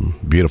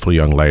 beautiful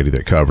young lady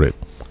that covered it.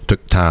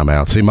 Took time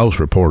out. See, most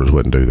reporters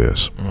wouldn't do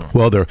this.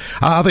 Well,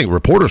 I think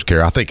reporters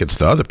care. I think it's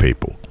the other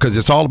people, because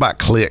it's all about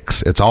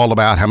clicks. It's all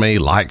about how many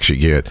likes you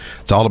get.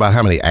 It's all about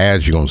how many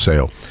ads you're going to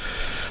sell.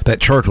 That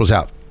church was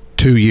out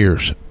 2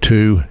 years.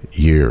 2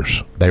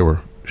 years. They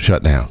were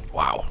shut down.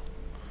 Wow.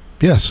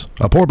 Yes,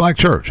 a poor black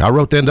church. I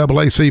wrote the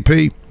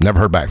NAACP, never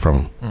heard back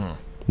from them.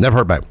 Never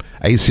heard back.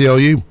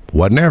 ACLU,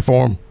 wasn't there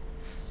for them.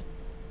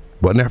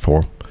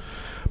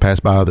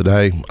 Passed by the other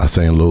day, I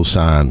seen a little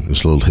sign,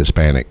 this little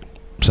Hispanic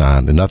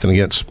sign. And nothing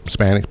against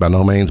Hispanics by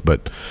no means,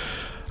 but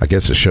I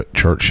guess the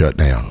church shut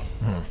down.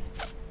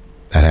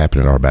 That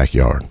happened in our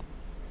backyard.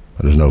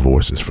 There's no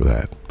voices for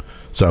that.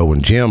 So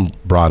when Jim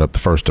brought up the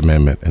First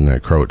Amendment and the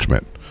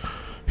encroachment,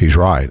 he's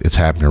right. It's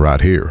happening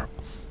right here.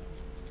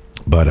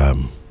 But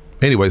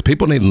anyways,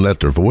 people need to let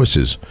their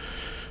voices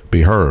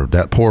be heard.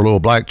 That poor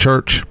little black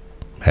church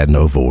had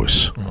no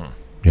voice,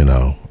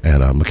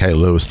 And Michaela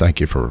Lewis, thank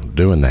you for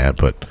doing that.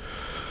 But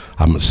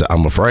I'm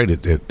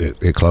afraid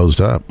it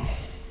closed up.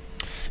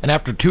 And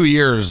after 2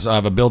 years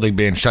of a building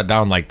being shut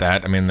down like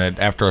that, that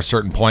after a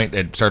certain point,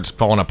 it starts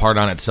falling apart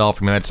on itself.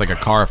 That's like a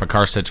car. If a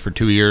car sits for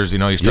 2 years,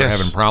 you start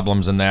having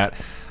problems in that.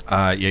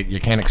 You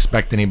can't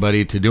expect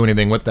anybody to do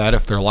anything with that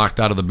if they're locked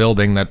out of the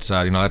building. That's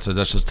that's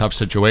a tough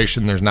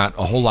situation. There's not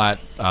a whole lot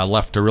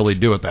left to really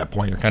do at that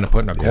point. You're kind of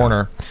put in a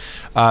corner.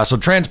 So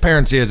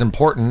transparency is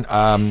important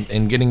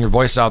in getting your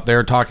voice out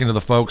there, talking to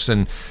the folks,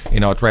 and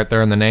it's right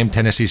there in the name,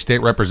 Tennessee State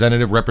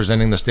Representative,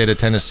 representing the state of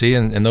Tennessee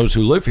and those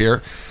who live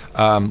here.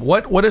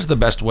 What is the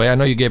best way? I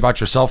know you gave out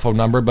your cell phone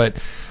number, but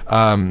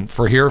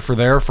for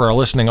our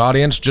listening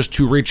audience, just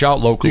to reach out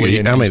locally.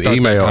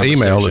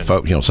 Email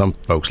if some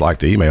folks like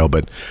to email,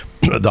 but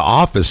the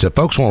office, if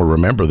folks want to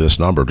remember this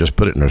number, just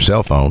put it in their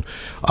cell phone,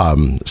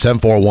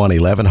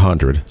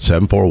 741-1100,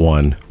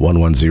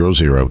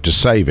 741-1100.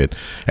 Just save it.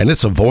 And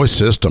it's a voice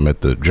system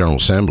at the General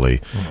Assembly.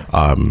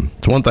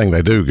 It's one thing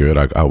they do good.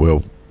 I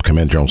will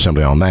commend General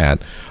Assembly on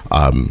that.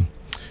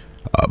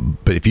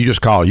 But if you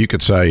just call, you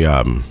could say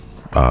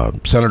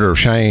Senator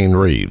Shane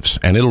Reeves,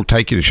 and it'll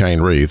take you to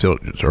Shane Reeves,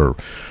 or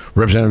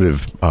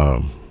Representative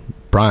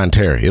Brian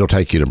Terry. It'll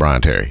take you to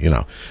Brian Terry,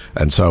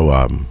 And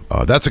so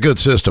that's a good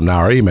system. Now,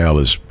 our email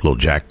is a little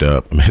jacked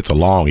up. I mean, it's a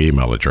long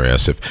email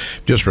address.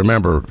 If just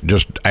remember,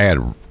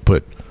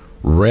 put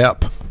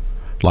rep,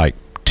 like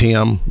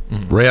Tim,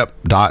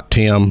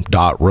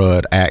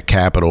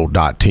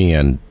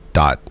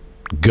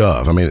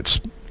 rep.tim.rudd@capitol.10.gov. I mean,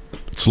 it's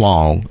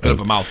long. Bit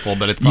of a mouthful,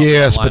 but it's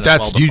yes, but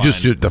that's you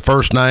just do the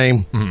first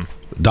name.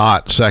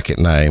 Dot,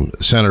 second name,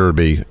 senator would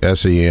be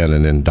SEN,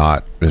 and then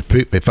dot.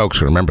 If folks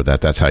can remember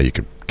that, that's how you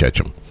could catch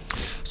them.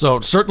 So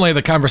certainly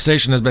the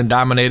conversation has been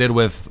dominated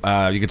with,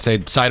 you could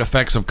say, side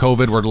effects of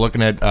COVID. We're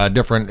looking at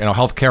different,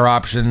 healthcare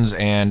options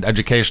and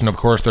education. Of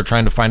course, they're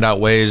trying to find out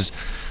ways,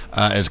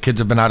 as kids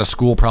have been out of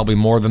school probably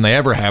more than they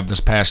ever have this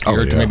past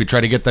year, to maybe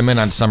try to get them in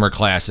on summer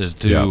classes,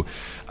 to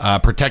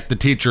protect the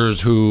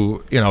teachers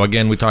who,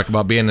 again, we talk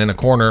about being in a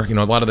corner. A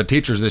lot of the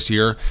teachers this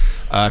year,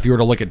 if you were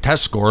to look at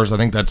test scores, I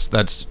think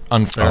that's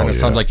unfair. And it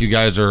sounds like you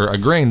guys are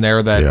agreeing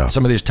there that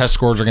some of these test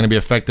scores are going to be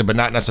affected, but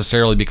not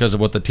necessarily because of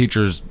what the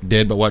teachers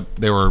did, but what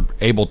they were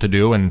able to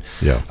do. And,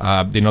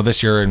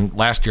 this year and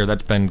last year,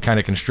 that's been kind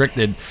of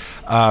constricted.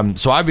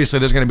 So obviously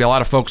there's going to be a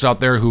lot of folks out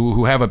there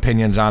who have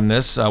opinions on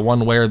this,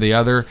 one way or the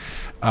other.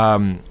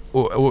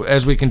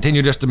 As we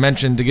continue, just to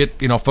mention, to get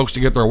folks to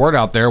get their word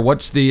out there,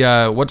 what's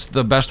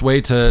the best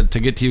way to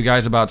get to you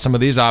guys about some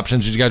of these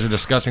options? You guys are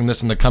discussing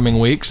this in the coming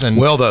weeks, and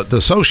well, the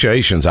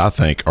associations, I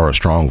think, are a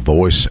strong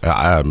voice.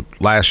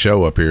 Last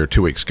show up here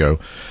 2 weeks ago,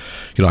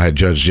 I had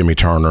Judge Jimmy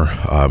Turner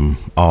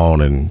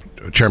on, and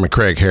Chairman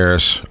Craig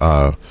Harris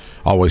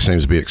always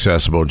seems to be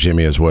accessible.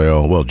 Jimmy as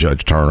well. Well,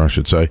 Judge Turner, I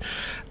should say,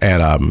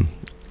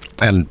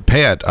 and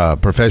Pat,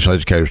 Professional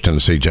Educators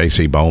Tennessee,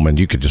 J.C. Bowman,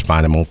 you could just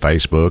find him on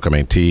Facebook. I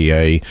mean,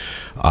 TEA.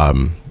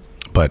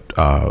 But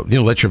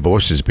let your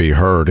voices be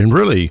heard. And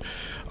really,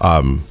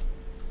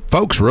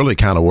 folks really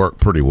kind of work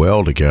pretty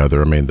well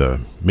together. I mean,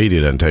 the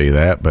media doesn't tell you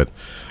that. But,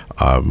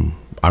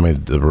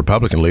 the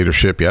Republican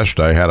leadership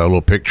yesterday had a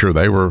little picture.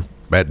 They were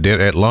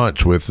at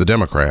lunch with the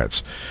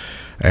Democrats.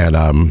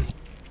 And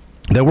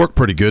they work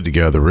pretty good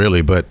together,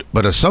 really. But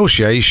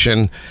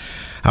association...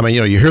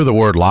 you hear the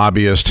word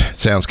lobbyist, it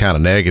sounds kind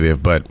of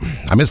negative, but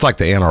it's like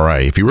the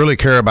NRA. If you really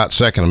care about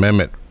Second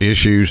Amendment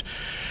issues,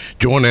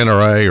 join the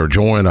NRA or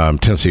join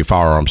Tennessee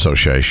Firearms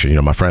Association.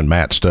 My friend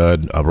Matt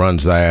Studd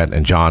runs that,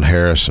 and John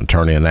Harris,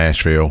 attorney in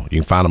Nashville.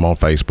 You can find them on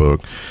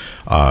Facebook.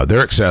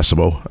 They're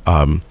accessible,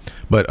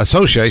 but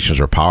associations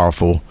are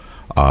powerful.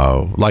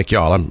 Like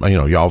y'all,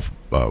 y'all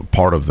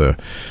part of the,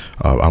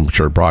 I'm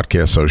sure,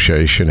 Broadcast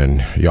Association,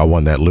 and y'all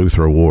won that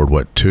Luther Award,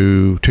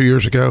 2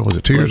 years ago? Was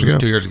it 2 years ago?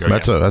 2 years ago,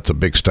 That's a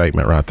big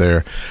statement right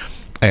there.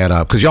 And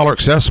because y'all are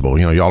accessible,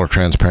 y'all are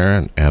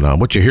transparent,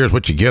 and what you hear is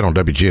what you get on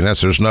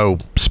WGNS. There's no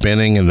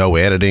spinning and no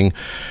editing.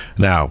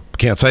 Now,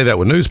 can't say that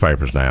with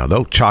newspapers now.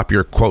 They'll chop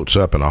your quotes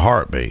up in a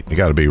heartbeat. You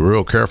got to be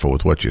real careful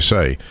with what you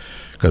say,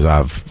 because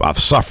I've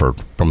suffered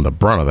from the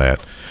brunt of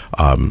that.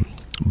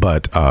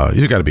 But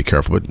you got to be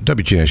careful. But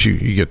WGNS,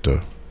 you get the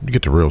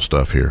real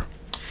stuff here.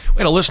 We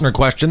had a listener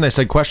question. They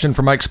said, question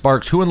for Mike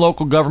Sparks: who in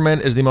local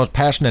government is the most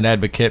passionate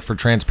advocate for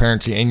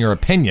transparency in your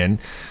opinion?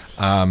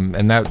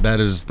 And that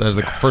is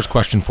the first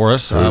question for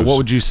us. What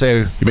would you say?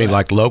 You mean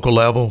like local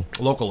level?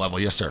 Local level,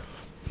 yes, sir.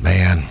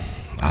 Man,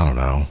 I don't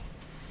know.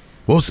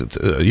 What was it?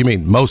 You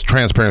mean most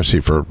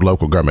transparency for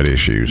local government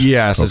issues?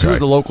 Yes. Yeah,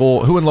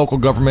 who in local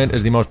government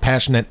is the most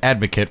passionate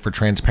advocate for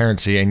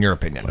transparency in your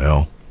opinion?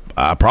 Well,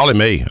 probably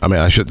me.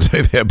 I shouldn't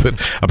say that, but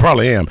I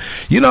probably am.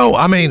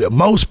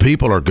 Most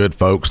people are good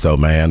folks, though,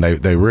 man.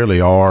 They really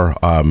are.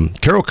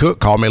 Carol Cook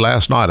called me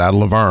last night out of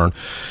Laverne,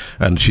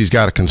 and she's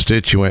got a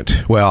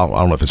constituent. Well, I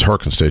don't know if it's her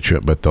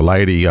constituent, but the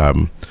lady,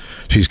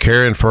 she's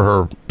caring for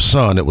her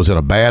son that was in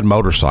a bad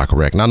motorcycle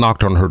wreck. And I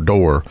knocked on her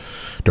door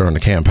during the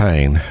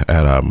campaign,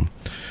 and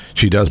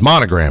she does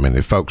monogramming.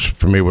 If folks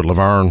familiar with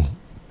Laverne,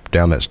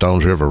 down that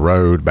Stones River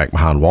Road, back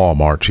behind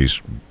Walmart,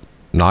 she's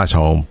nice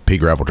home, pea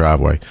gravel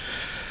driveway.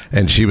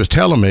 And she was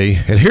telling me,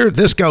 and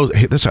this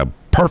is a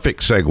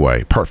perfect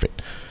segue,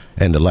 perfect.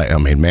 And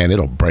man,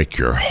 it'll break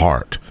your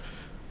heart.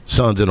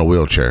 Son's in a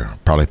wheelchair,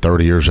 probably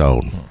 30 years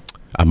old.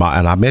 And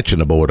I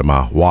mentioned the boy to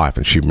my wife,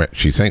 and she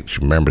thinks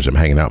she remembers him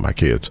hanging out with my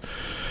kids.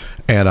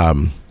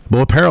 And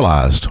boy,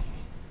 paralyzed.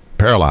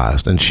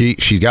 And she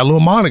got a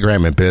little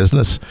monogramming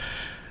business,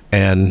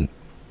 and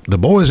the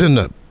boy's in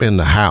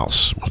the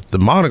house. The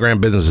monogram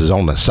business is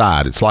on the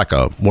side. It's like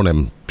one of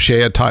them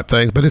shed type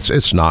things, but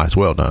it's nice,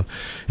 well done.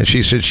 And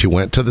she said she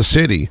went to the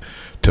city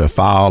to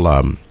file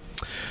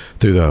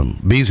through the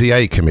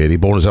BZA committee,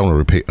 Board of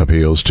Zoning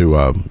Appeals,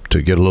 to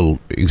get a little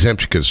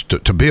exemption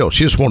to build.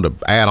 She just wanted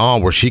to add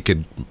on where she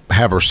could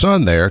have her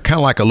son there, kind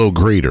of like a little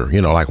greeter,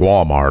 like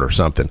Walmart or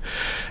something.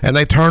 And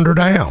they turned her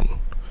down.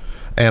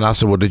 And I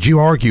said, well, did you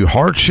argue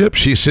hardship?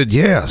 She said,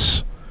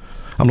 yes.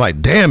 I'm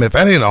like, damn, if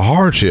that ain't a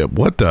hardship,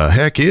 what the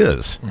heck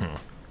is?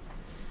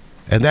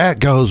 And that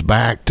goes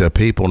back to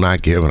people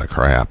not giving a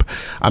crap.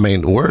 I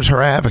mean, where's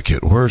her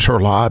advocate? Where's her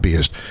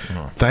lobbyist?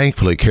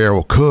 Thankfully,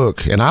 Carol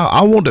Cook, and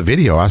I wanted a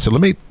video. I said,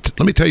 let me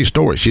tell you a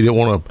story. She didn't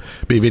want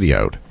to be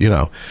videoed, you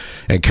know.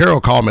 And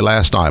Carol called me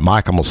last night.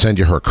 Mike, I'm going to send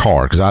you her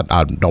card because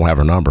I don't have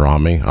her number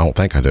on me. I don't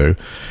think I do.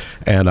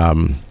 And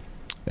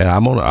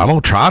I'm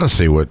gonna try to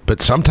see what.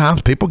 But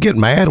sometimes people get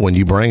mad when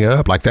you bring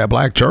up like that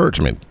black church.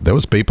 I mean, there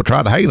was people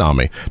tried to hate on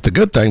me. It's a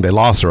good thing they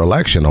lost their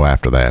election though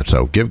after that.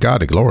 So give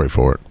God the glory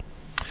for it.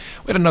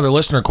 We had another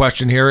listener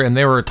question here, and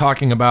they were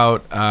talking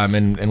about,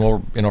 and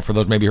we'll, you know, for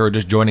those maybe who are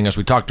just joining us,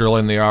 we talked earlier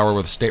in the hour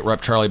with State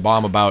Rep Charlie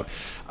Baum about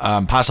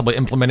possibly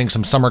implementing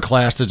some summer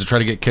classes to try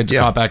to get kids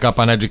caught back up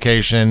on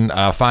education.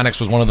 Phonics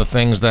was one of the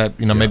things that,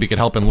 you know, maybe could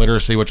help in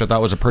literacy, which I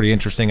thought was a pretty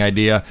interesting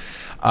idea.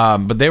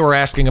 But they were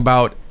asking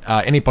about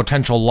any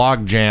potential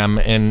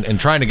logjam in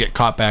trying to get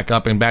caught back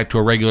up and back to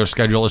a regular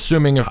schedule,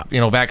 assuming if, you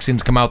know,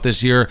 vaccines come out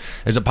this year.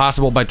 Is it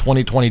possible by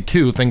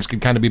 2022 things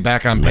could kind of be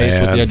back on pace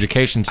with the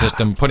education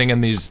system, putting in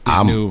these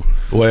new...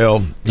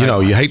 Well, you know,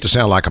 you hate to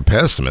sound like a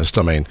pessimist.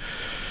 I mean,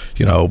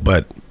 you know,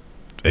 but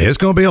it's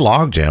going to be a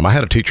logjam. I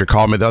had a teacher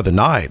call me the other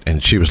night,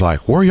 and she was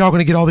like, where are y'all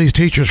going to get all these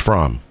teachers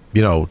from,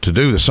 you know, to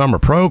do the summer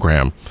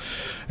program?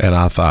 And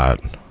I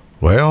thought,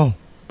 well,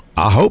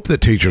 I hope the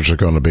teachers are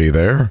going to be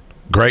there.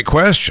 Great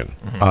question.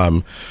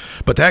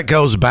 But that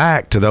goes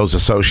back to those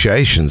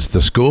associations,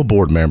 the school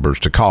board members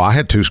to call. I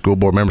had 2 school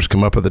board members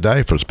come up of the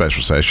day for a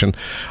special session.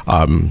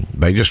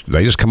 They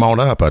just come on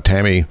up.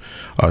 Tammy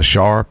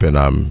Sharp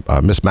and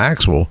Miss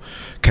Maxwell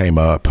came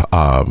up.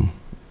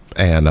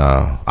 And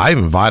I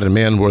even invited them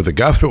in where the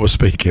governor was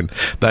speaking.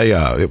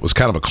 It was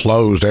kind of a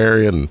closed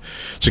area, and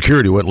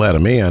security wouldn't let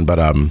them in.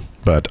 But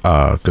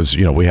because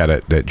you know we had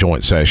that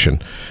joint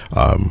session.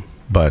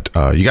 But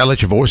you got to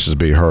let your voices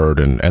be heard,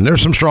 and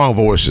there's some strong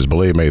voices.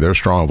 Believe me, there's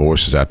strong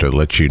voices out there to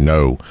let you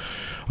know.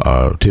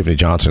 Tiffany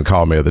Johnson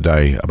called me the other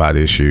day about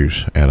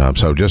issues, and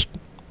so just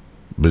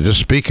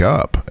speak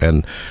up.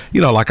 And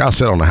you know, like I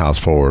said on the House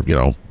floor, you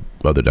know,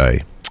 the other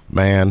day,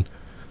 man,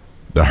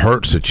 the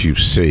hurts that you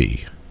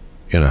see,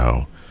 you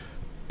know,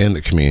 in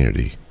the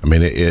community. I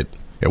mean,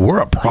 we're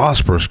a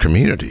prosperous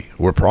community.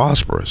 We're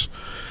prosperous,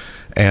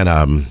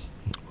 and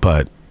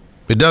but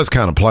it does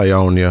kind of play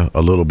on you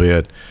a little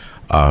bit.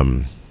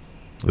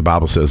 The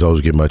Bible says those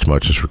who give much,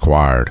 much is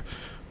required.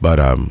 But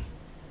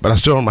I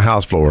stood on my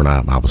house floor, and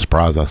I was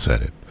surprised I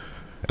said it.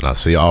 And I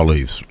see all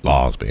these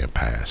laws being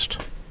passed,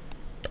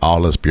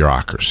 all this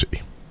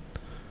bureaucracy.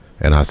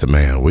 And I said,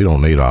 man, we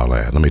don't need all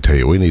that. Let me tell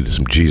you, we need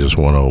some Jesus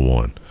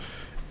 101.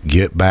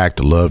 Get back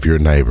to love your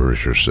neighbor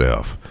as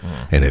yourself.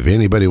 And if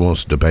anybody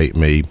wants to debate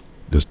me,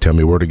 just tell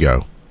me where to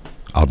go.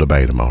 I'll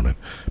debate them on it.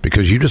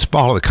 Because you just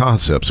follow the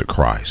concepts of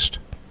Christ.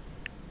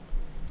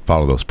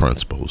 Follow those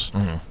principles.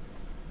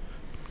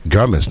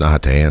 Government's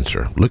not the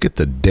answer. Look at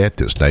the debt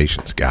this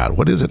nation's got.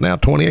 What is it now?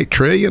 28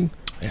 trillion?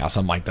 Yeah,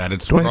 something like that.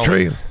 It's 20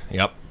 trillion.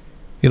 Yep.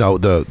 You know,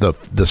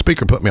 the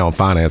speaker put me on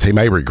finance. He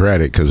may regret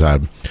it because I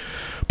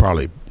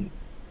probably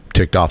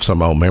ticked off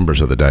some old members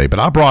of the day. But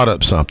I brought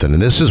up something,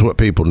 and this is what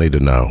people need to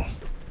know.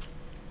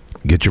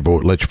 Let your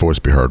voice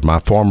be heard. My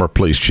former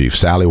police chief,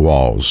 Sally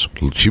Walls,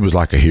 she was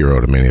like a hero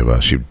to many of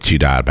us. She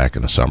died back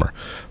in the summer.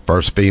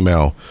 First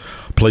female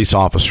police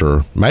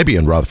officer, maybe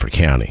in Rutherford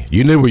County.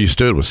 You knew where you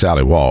stood with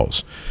Sally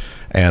Walls.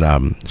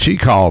 And she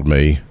called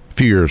me a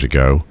few years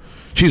ago.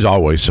 She's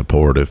always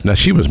supportive. Now,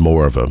 she was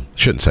more of a,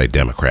 shouldn't say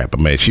Democrat, but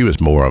man, she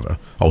was more of a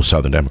old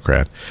Southern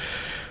Democrat.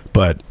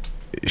 But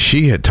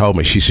she had told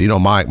me, she said, you know,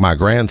 my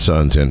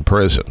grandson's in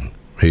prison.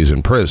 He's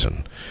in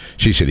prison.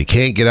 She said he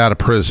can't get out of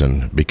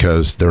prison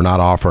because they're not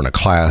offering a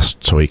class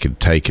so he could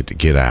take it to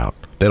get out.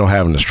 They don't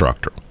have an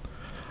instructor.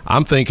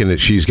 I'm thinking that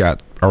she's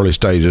got early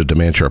stages of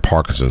dementia or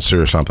Parkinson's,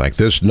 serious something.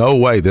 There's no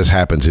way this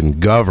happens in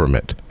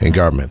government.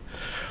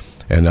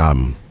 And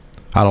I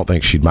don't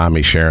think she'd mind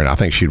me sharing. I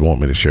think she'd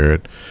want me to share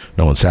it,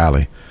 knowing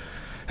Sally.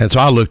 And so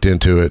I looked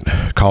into it,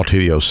 called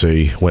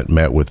TDOC, went and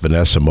met with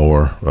Vanessa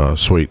Moore,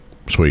 sweet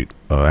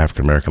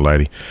African-American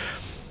lady,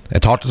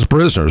 and talked to the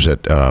prisoners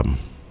at, I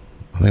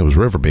think it was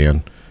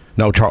Riverbend,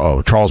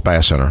 Charles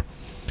Bass Center,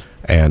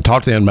 and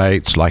talked to the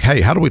inmates like,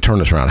 hey, how do we turn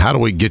this around? How do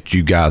we get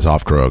you guys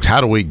off drugs?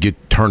 How do we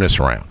turn this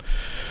around?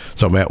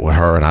 So I met with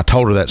her, and I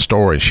told her that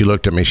story, and she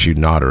looked at me, she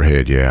nodded her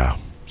head, yeah.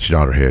 She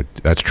nodded her head,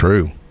 that's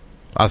true.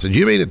 I said,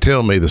 you mean to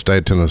tell me the state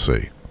of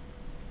Tennessee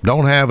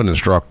don't have an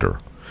instructor,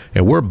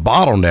 and we're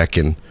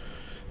bottlenecking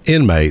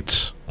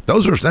inmates?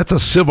 That's a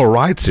civil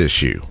rights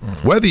issue.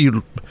 Whether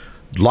you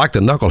like the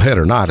knucklehead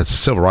or not, it's a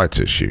civil rights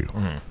issue.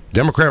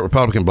 Democrat,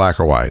 Republican, black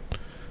or white.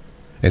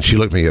 And she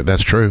looked at me,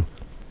 that's true.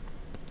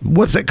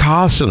 What's it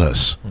costing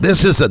us?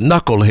 This is a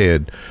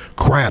knucklehead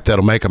crap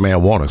that'll make a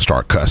man want to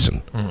start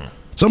cussing.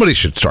 Somebody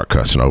should start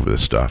cussing over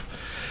this stuff.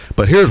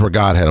 But here's where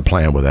God had a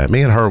plan with that.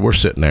 Me and her, we're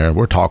sitting there and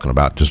we're talking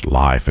about just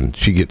life. And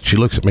she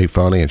looks at me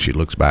funny, and she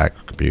looks back at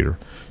the computer.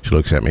 She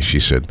looks at me. She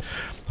said,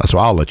 I said,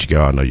 well, I'll let you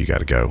go. I know you got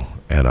to go.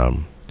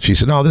 And She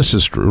said, no, this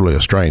is truly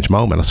a strange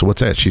moment. I said,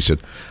 what's that? She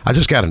said, I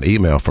just got an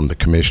email from the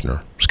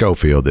commissioner,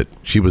 Schofield, that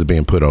she was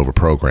being put over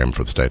program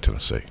for the state of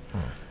Tennessee.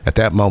 At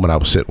that moment, I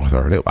was sitting with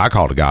her. I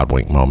call it a God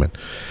wink moment.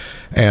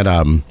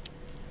 And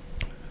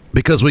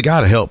because we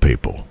got to help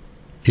people,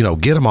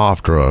 get them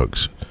off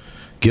drugs,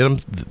 get them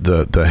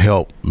the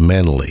help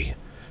mentally.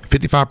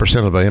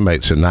 55% of the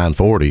inmates in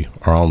 940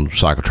 are on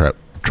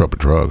psychotropic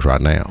drugs right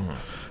now.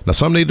 Now,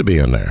 some need to be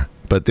in there,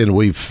 but then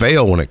we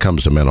fail when it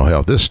comes to mental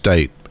health. This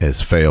state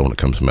has failed when it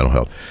comes to mental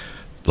health.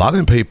 A lot of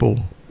them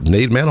people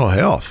need mental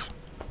health.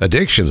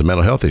 Addiction is a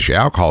mental health issue.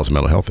 Alcohol is a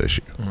mental health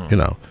issue,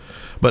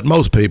 But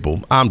most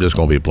people, I'm just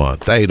going to be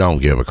blunt, they don't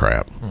give a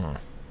crap.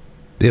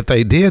 If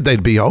they did,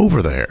 they'd be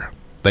over there.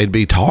 They'd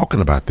be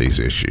talking about these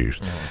issues.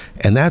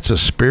 And that's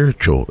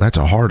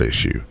a heart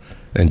issue.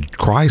 And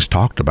Christ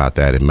talked about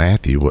that in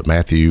Matthew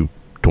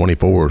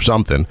 24 or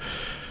something.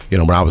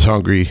 When I was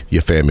hungry,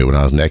 you fed me. When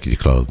I was naked, you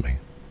clothed me.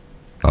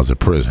 I was in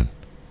prison,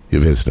 you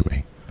visited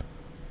me.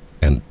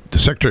 And the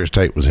Secretary of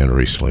State was in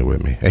recently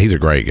with me. And he's a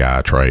great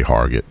guy, Trey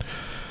Hargett.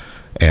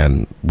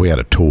 And we had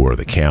a tour of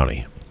the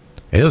county.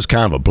 And it was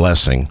kind of a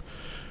blessing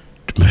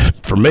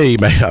for me,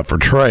 made up for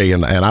Trey.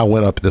 And I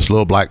went up to this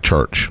little black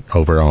church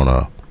over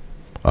on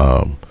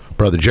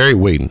Brother Jerry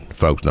Whedon.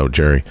 Folks know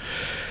Jerry.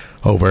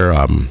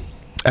 Over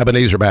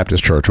Ebenezer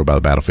Baptist Church over by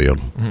the battlefield.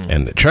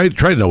 And Trey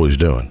knew what he was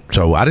doing.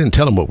 So I didn't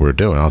tell him what we were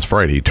doing. I was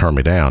afraid he'd turn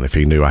me down if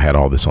he knew I had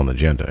all this on the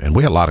agenda. And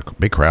we had a lot of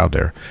big crowd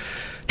there.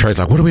 Trey's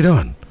like, what are we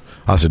doing?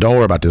 I said, don't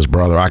worry about this,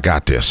 brother. I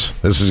got this.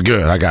 This is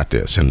good. I got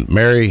this. And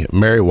Mary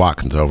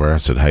Watkins over there, I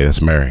said, hey,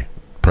 that's Mary,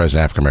 President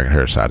of African American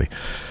Heritage Society.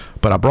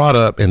 But I brought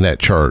up in that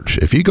church,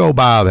 if you go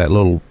by that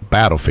little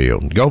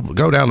battlefield, go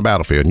down the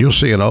battlefield, and you'll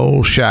see an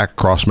old shack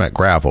across from that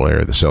gravel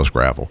area that sells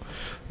gravel.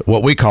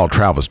 What we called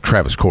Travis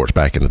Courts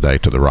back in the day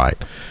to the right.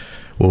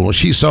 Well, when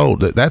she sold,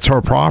 that's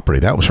her property.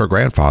 That was her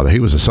grandfather. He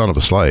was the son of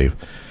a slave.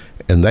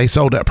 And they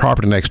sold that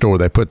property next door.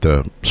 They put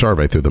the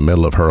survey through the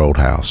middle of her old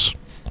house.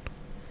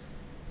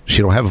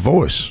 She don't have a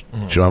voice.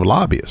 She don't have a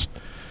lobbyist.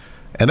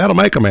 And that'll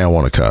make a man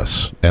want to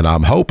cuss. And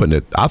I'm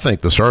hoping I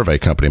think the survey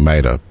company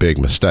made a big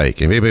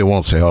mistake. If anybody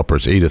wants to help her,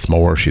 it's Edith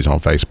Moore. She's on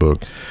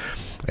Facebook.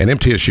 And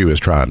MTSU is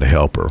trying to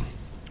help her.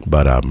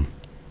 But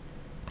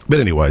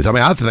anyways,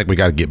 I think we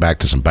got to get back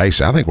to some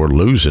basics. I think we're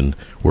losing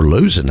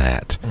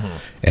that.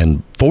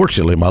 And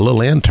fortunately, my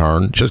little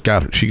intern she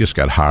just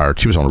got hired.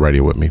 She was on the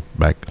radio with me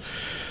back,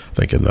 I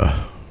think in the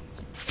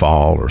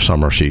fall or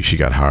summer. She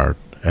got hired.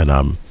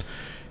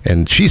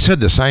 And she said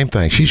the same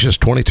thing. She's just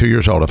 22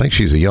 years old. I think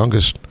she's the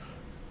youngest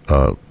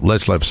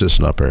legislative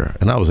assistant up there.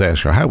 And I was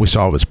asking her, how do we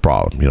solve this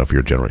problem, if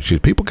you're a generation? She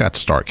said, people got to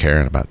start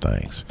caring about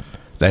things.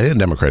 That ain't a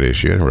Democrat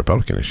issue, it ain't a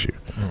Republican issue.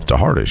 It's a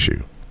hard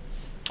issue.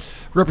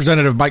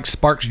 Representative Mike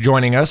Sparks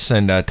joining us,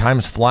 and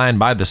time's flying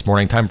by this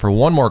morning. Time for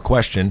one more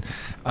question.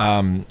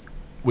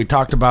 We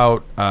talked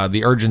about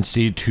the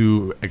urgency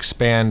to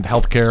expand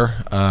health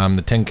care.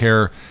 The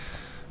TennCare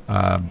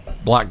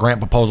block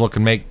grant proposal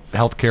can make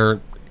health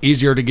care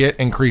easier to get,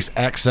 increase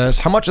access.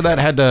 How much of that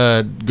had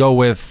to go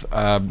with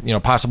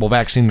possible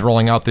vaccines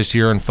rolling out this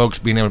year and folks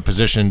being in a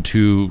position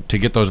to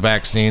get those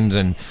vaccines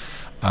and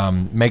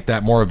make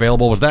that more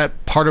available? Was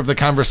that part of the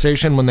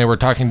conversation when they were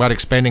talking about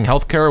expanding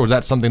healthcare, or was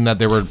that something that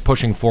they were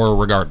pushing for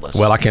regardless?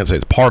 Well, I can't say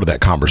it's part of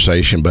that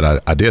conversation,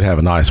 but I did have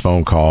a nice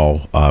phone call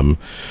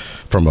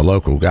from a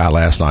local guy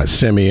last night,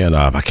 Simeon.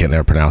 I can't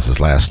never pronounce his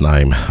last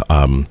name,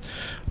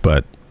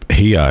 but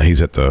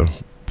he's at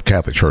the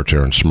Catholic church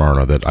there in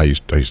Smyrna that I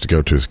used to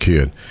go to as a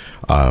kid.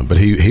 But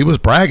he was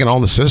bragging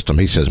on the system.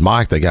 He says,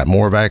 Mike, they got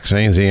more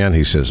vaccines in.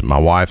 He says, my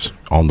wife's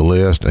on the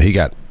list, and he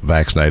got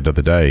vaccinated the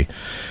other day.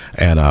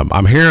 And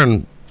I'm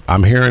hearing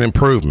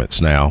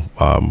improvements now.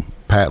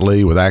 Pat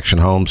Lee with Action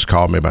Homes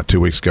called me about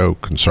 2 weeks ago,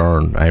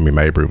 concerned. Amy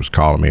Mabry was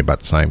calling me about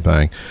the same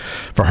thing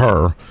for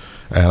her.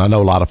 And I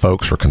know a lot of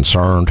folks are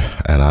concerned.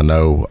 And I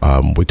know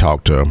we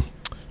talked to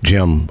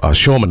Jim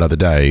Schulman the other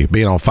day.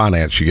 Being on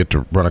finance, you get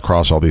to run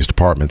across all these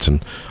departments,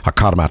 and I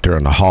caught him out there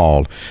in the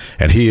hall,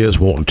 and he is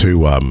wanting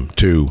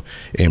to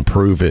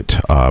improve it.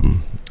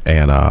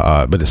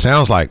 But it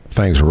sounds like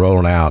things are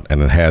rolling out,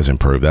 and it has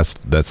improved. That's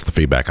the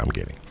feedback I'm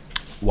getting.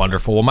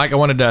 Wonderful. Well, Mike, I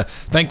wanted to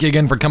thank you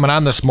again for coming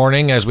on this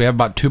morning as we have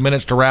about 2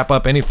 minutes to wrap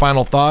up. Any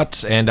final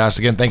thoughts? And so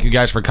again, thank you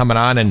guys for coming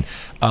on, and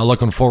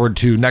looking forward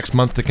to next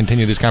month to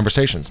continue these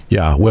conversations.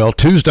 Yeah, well,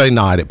 Tuesday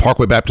night at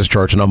Parkway Baptist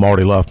Church, I know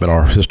Marty Luffman,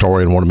 our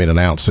historian, wanted me to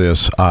announce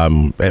this. At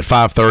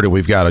 5:30,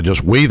 we've got a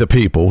just We the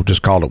People,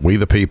 just called it We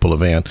the People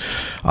event.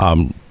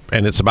 And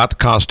it's about the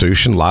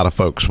Constitution. A lot of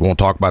folks want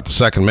to talk about the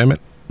Second Amendment.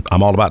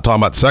 I'm all about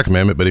talking about the Second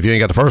Amendment, but if you ain't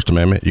got the First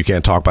Amendment, you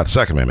can't talk about the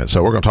Second Amendment.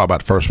 So we're going to talk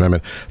about the First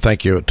Amendment.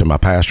 Thank you to my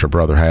pastor,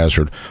 Brother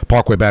Hazard.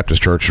 Parkway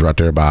Baptist Church is right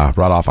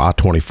off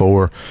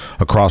I-24,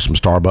 across from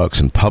Starbucks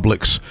and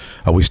Publix.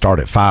 We start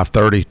at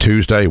 5:30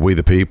 Tuesday, We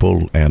the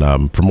People. And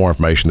for more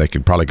information, they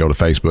could probably go to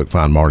Facebook,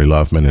 find Marty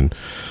Luffman. And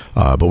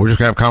but we're just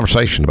going to have a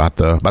conversation about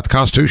the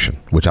Constitution,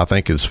 which I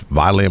think is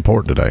vitally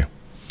important today.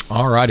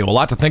 All righty. Well, a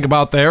lot to think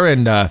about there,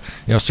 and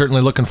certainly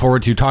looking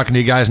forward to talking to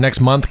you guys next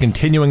month,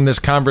 continuing this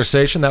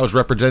conversation. That was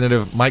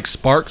Representative Mike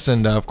Sparks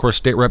and, of course,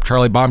 State Rep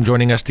Charlie Baum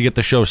joining us to get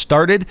the show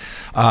started,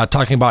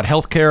 talking about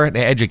healthcare and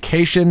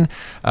education,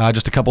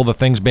 just a couple of the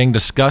things being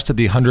discussed at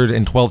the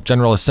 112th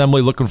General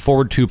Assembly. Looking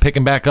forward to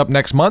picking back up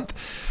next month.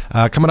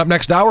 Coming up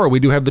next hour, we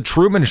do have the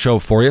Truman Show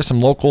for you,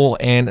 some local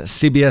and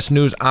CBS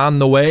News on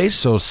the way,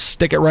 so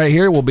stick it right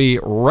here. We'll be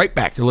right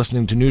back. You're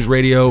listening to News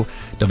Radio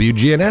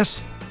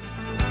WGNS.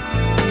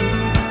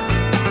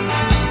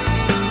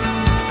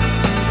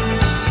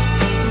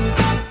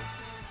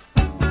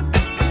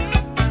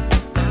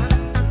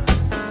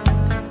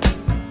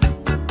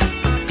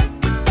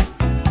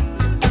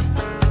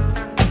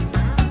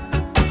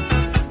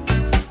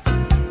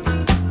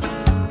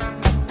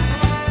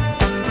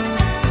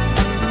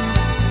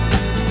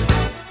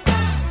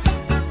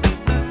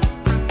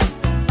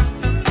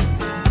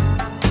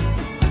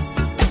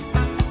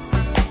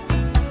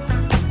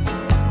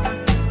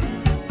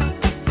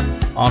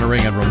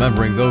 Honoring and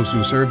remembering those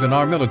who served in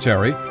our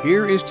military,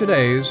 here is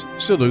today's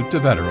Salute to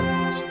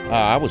Veterans.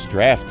 I was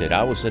drafted.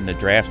 I was in the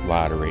draft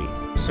lottery.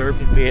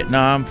 Served in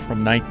Vietnam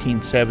from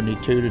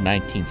 1972 to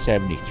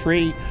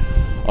 1973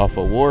 off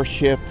a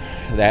warship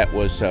that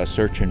was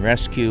search and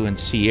rescue and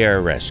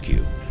Sierra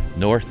Rescue.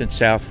 North and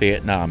South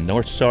Vietnam,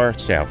 North SAR,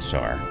 South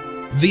SAR.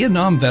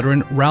 Vietnam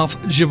veteran Ralph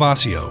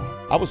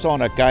Gervasio. I was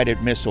on a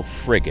guided missile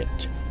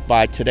frigate.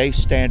 By today's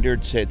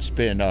standards, it's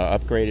been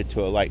upgraded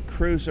to a light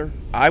cruiser.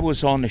 I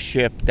was on the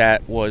ship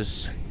that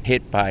was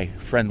hit by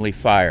friendly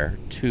fire.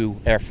 2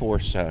 Air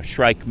Force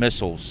Shrike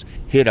missiles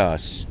hit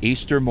us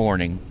Easter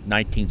morning,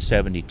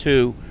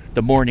 1972,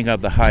 the morning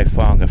of the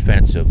Haiphong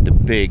offensive, the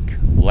big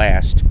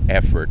last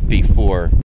effort before